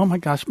I thought, oh my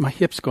gosh, my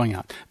hip's going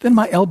out. Then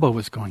my elbow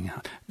was going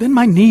out. Then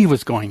my knee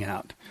was going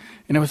out.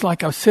 And it was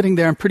like I was sitting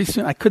there, and pretty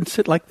soon I couldn't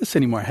sit like this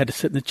anymore. I had to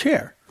sit in the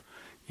chair,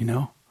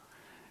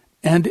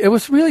 And it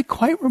was really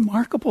quite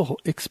remarkable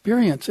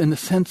experience in the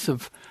sense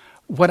of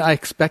what I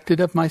expected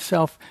of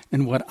myself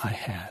and what I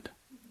had,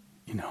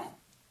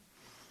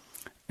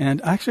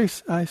 And actually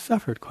I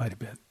suffered quite a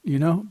bit,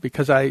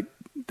 because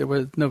there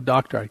was no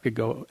doctor I could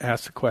go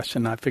ask the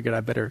question. I figured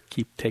I better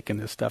keep taking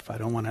this stuff. I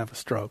don't want to have a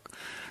stroke.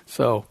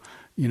 So,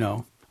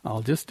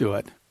 I'll just do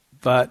it.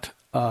 But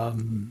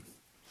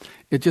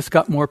it just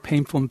got more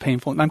painful and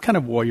painful. And I'm kind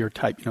of warrior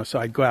type, so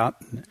I'd go out,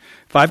 and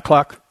 5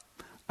 o'clock,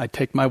 I'd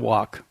take my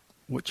walk,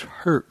 which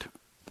hurt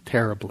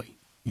terribly,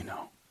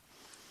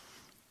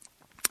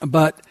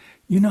 But,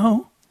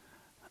 in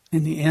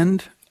the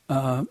end,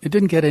 it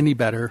didn't get any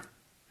better.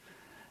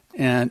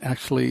 And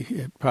actually,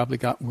 it probably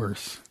got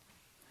worse.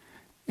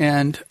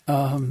 And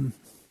I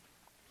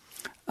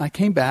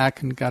came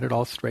back and got it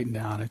all straightened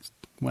out. I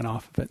went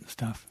off of it and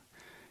stuff.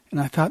 And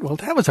I thought, well,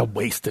 that was a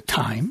waste of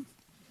time.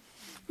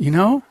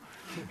 I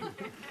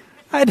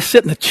had to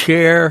sit in a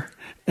chair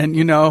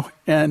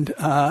and,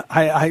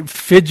 I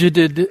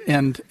fidgeted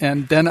and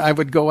then I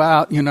would go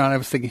out, and I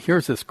was thinking,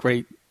 here's this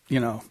great,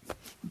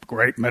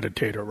 great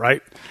meditator,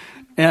 right?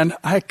 And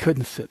I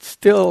couldn't sit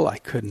still.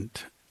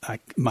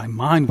 My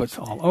mind was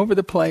all over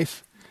the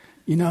place,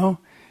 And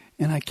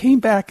I came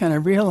back and I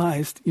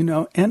realized,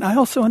 and I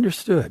also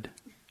understood,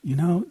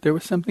 there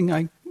was something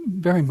I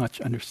very much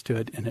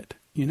understood in it,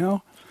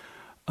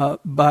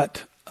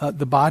 but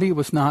the body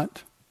was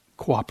not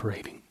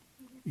cooperating,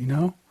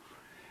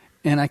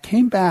 And I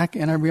came back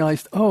and I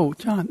realized, oh,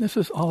 John, this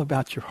is all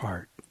about your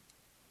heart,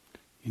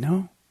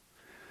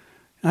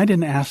 I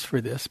didn't ask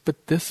for this,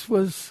 but this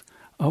was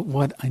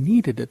what I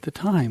needed at the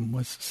time,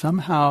 was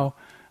somehow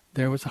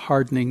there was a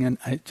hardening and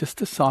just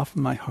to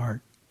soften my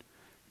heart,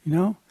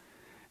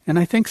 And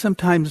I think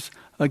sometimes,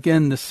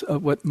 again, this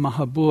what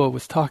Mahabua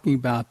was talking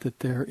about,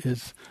 that there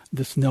is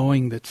this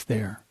knowing that's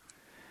there.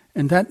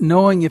 And that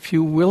knowing, if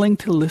you're willing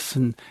to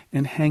listen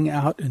and hang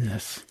out in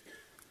this,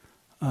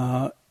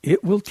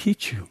 it will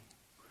teach you.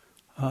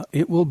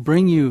 It will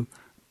bring you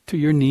to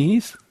your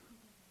knees,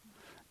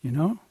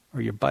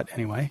 or your butt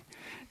anyway.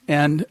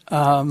 And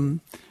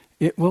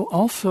it will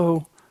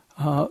also,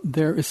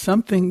 there is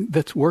something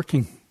that's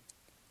working.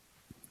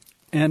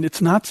 And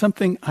it's not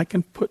something I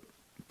can put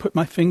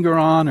my finger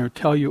on or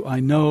tell you I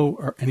know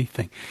or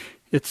anything.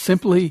 It's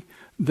simply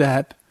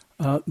that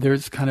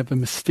there's kind of a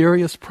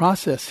mysterious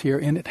process here,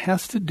 and it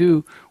has to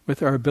do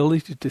with our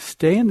ability to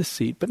stay in the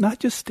seat, but not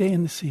just stay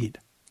in the seat.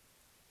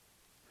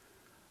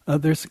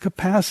 There's a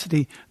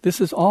capacity.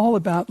 This is all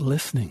about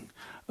listening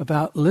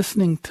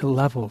to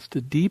levels,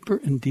 to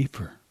deeper and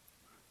deeper.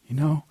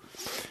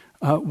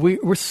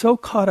 We're so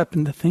caught up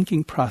in the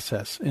thinking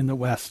process in the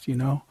West,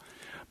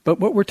 But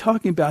what we're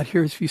talking about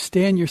here is if you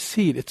stay in your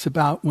seat, it's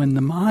about when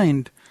the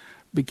mind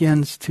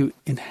begins to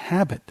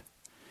inhabit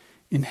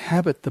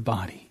the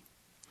body.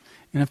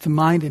 And if the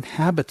mind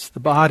inhabits the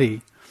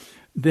body,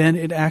 then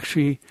it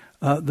actually,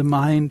 the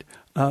mind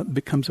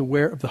becomes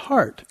aware of the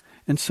heart.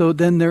 And so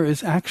then there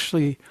is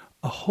actually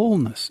a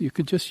wholeness. You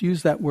could just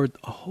use that word,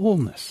 a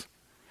wholeness,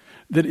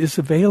 that is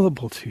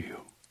available to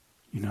you,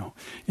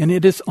 And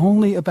it is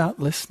only about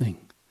listening,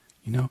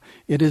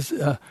 It is,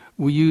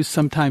 we use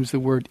sometimes the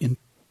word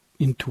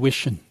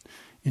intuition,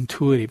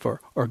 intuitive,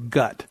 or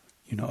gut,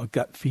 a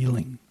gut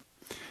feeling.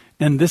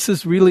 And this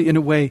is really, in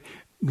a way,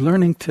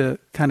 learning to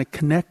kind of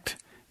connect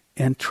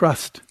and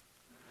trust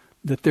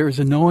that there is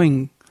a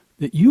knowing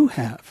that you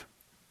have,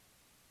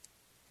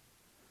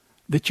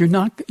 that you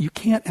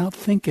can't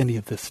outthink any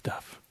of this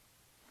stuff.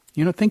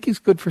 Thinking's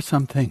good for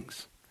some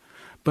things.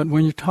 But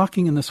when you're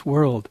talking in this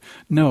world,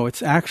 no,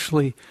 it's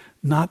actually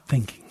not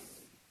thinking.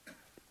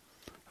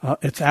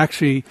 It's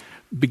actually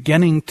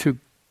beginning to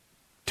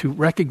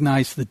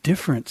recognize the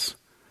difference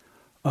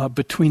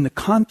between the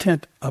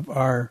content of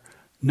our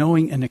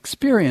knowing and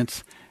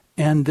experience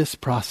and this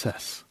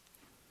process.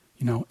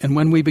 And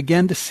when we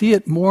begin to see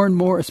it more and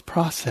more as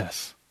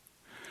process,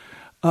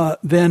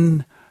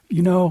 then,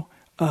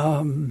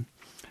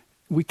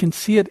 we can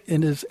see it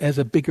as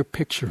a bigger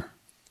picture.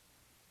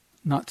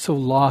 Not so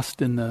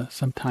lost in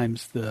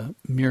sometimes the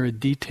mere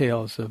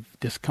details of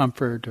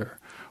discomfort or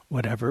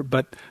whatever,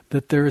 but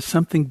that there is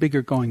something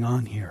bigger going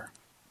on here,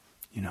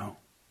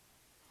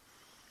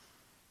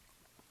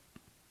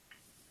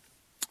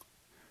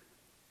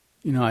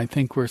 I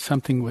think we're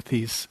something with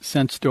these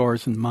sense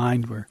doors and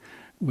mind where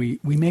we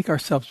make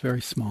ourselves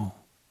very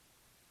small,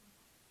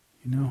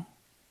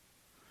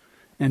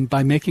 And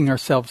by making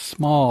ourselves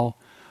small,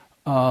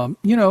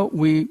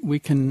 we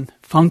can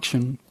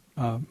function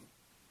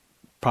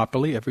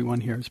properly.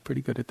 Everyone here is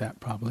pretty good at that,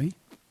 probably.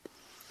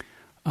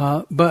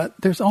 But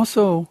there's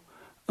also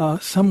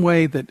some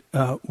way that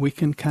we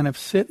can kind of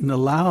sit and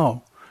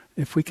allow,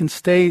 if we can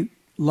stay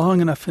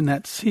long enough in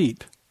that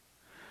seat,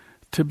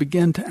 to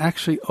begin to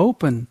actually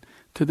open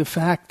to the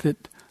fact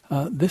that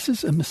this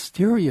is a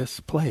mysterious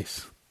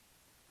place.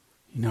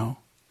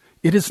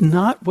 It is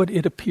not what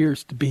it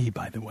appears to be,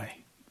 by the way.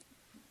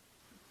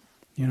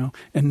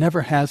 And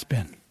never has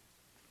been.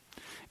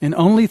 And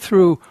only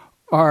through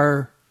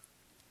our,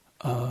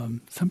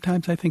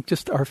 sometimes I think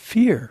just our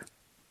fear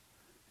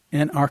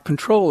and our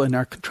control and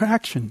our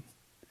contraction,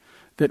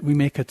 that we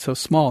make it so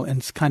small. And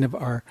it's kind of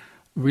our,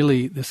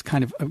 really this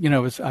kind of,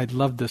 I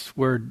love this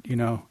word,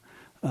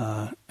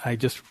 I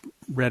just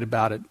read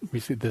about it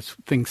recently, this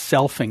thing,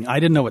 selfing. I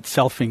didn't know what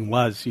selfing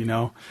was,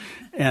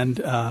 And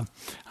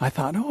I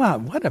thought, oh, wow,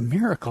 what a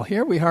miracle.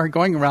 Here we are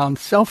going around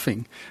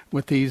selfing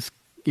with these,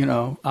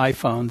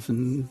 iPhones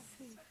and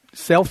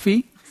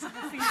selfie,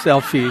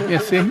 you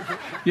see,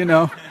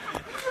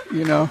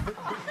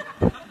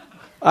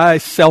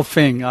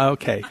 selfing,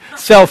 okay,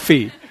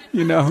 selfie,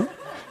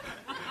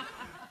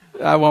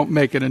 I won't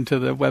make it into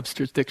the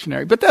Webster's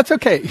dictionary, but that's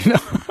okay,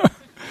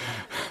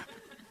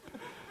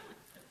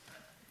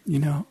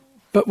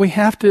 But we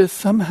have to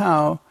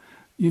somehow,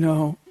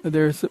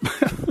 there's a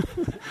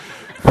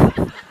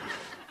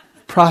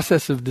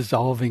process of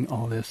dissolving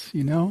all this,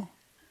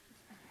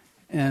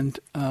 And,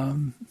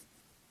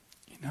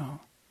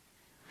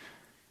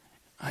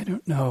 I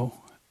don't know.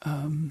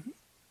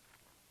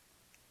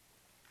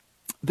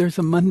 There's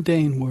a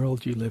mundane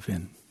world you live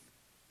in.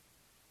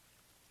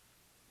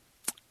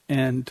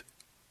 And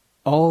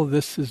all of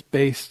this is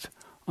based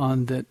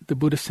on the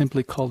Buddha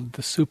simply called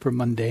the super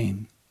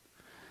mundane.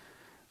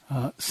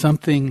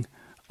 Something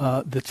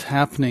that's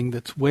happening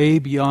that's way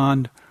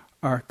beyond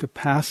our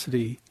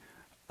capacity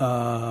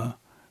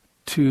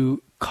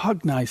to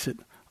cognize it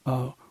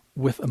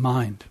with a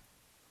mind.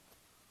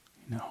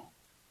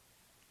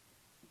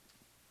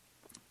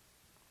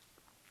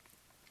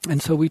 And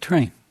so we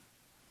train.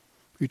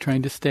 We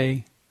train to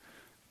stay.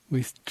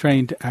 We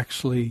train to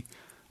actually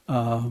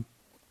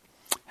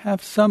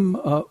have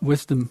some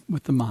wisdom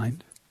with the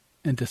mind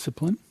and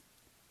discipline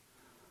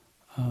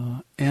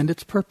and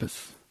its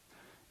purpose.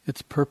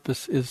 Its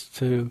purpose is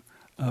to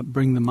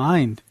bring the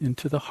mind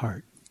into the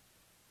heart.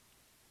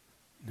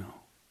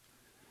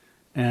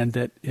 And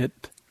that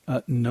it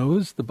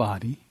knows the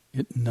body,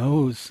 it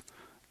knows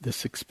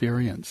this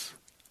experience.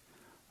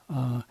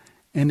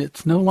 And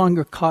it's no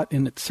longer caught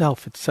in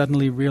itself. It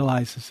suddenly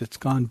realizes it's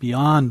gone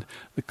beyond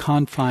the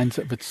confines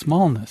of its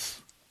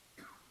smallness.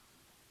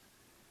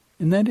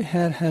 And then it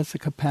has a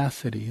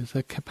capacity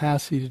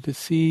to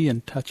see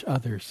and touch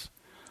others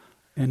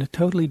in a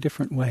totally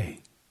different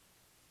way.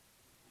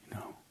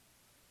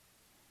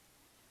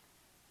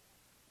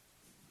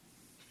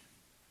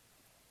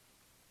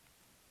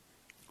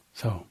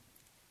 So,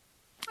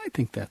 I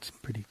think that's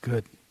pretty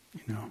good,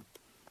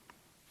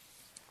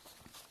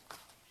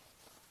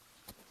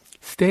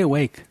 Stay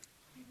awake.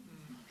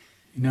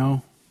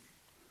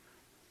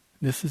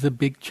 This is a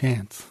big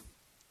chance.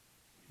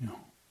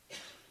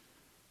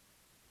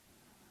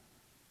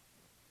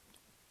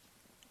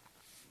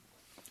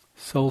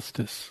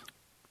 Solstice.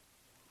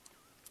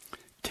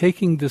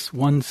 Taking this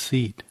one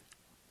seat.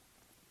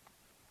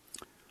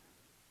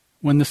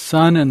 When the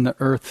sun and the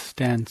earth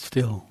stand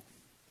still.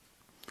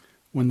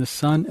 When the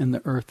sun and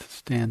the earth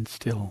stand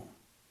still.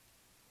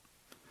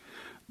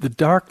 The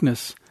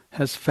darkness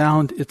has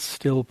found its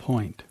still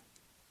point.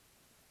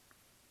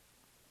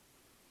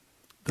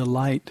 The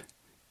light,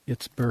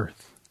 its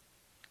birth.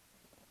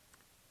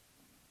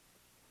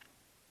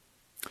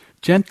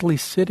 Gently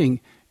sitting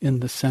in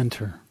the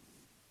center,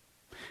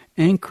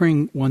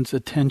 anchoring one's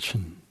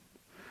attention,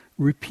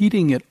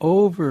 repeating it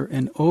over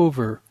and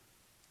over.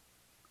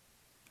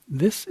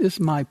 This is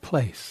my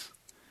place.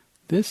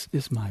 This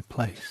is my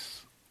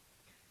place.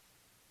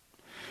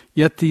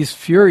 Yet these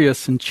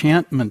furious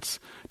enchantments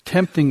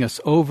tempting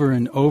us over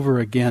and over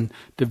again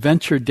to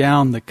venture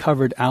down the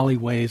covered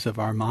alleyways of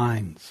our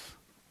minds.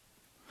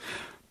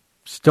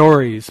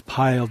 Stories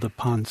piled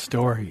upon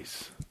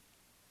stories.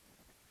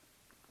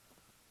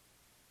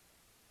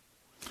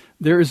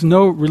 There is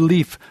no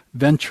relief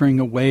venturing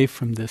away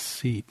from this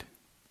seat.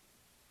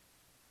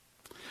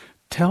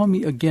 Tell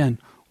me again,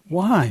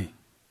 why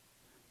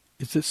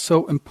is it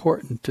so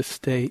important to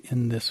stay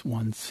in this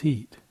one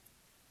seat?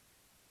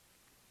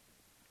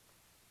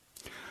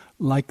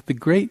 Like the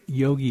great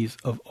yogis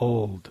of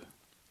old,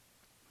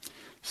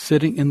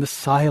 sitting in the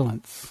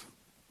silence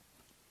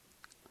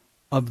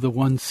of the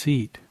one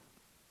seat,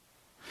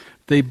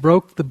 they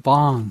broke the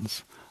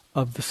bonds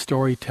of the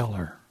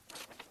storyteller,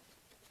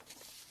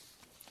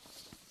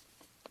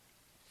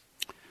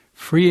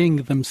 freeing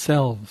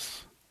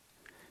themselves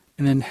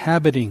and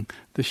inhabiting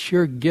the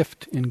sheer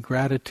gift and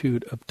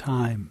gratitude of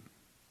time.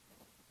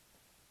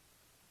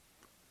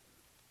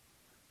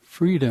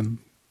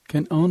 Freedom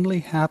can only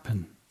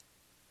happen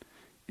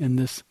in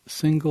this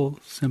single,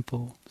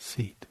 simple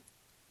seat.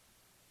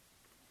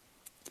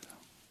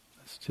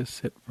 just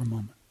sit for a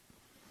moment.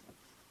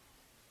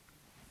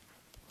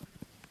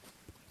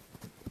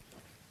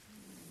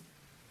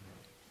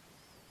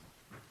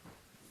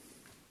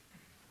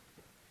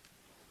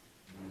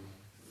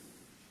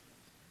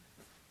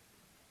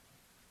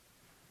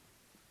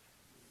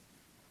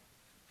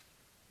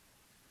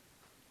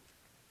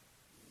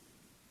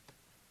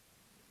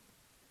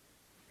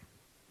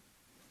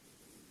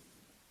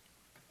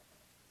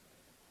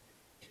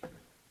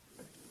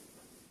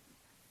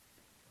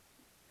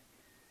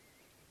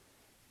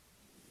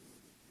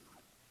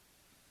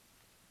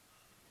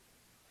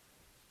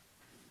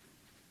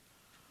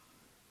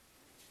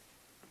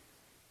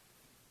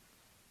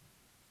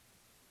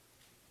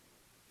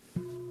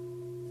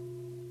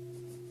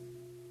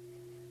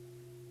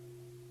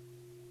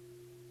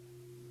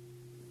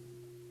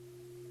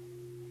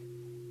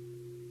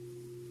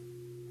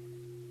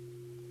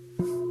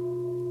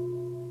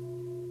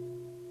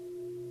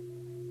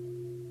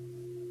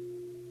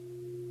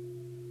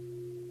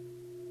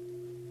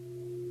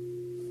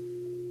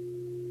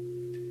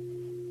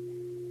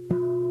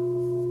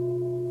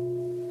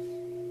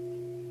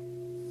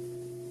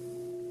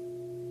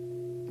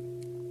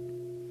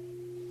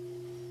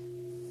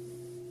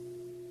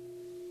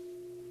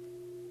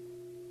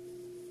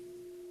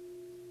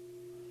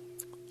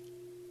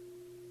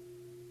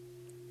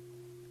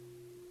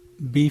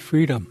 Be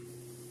freedom.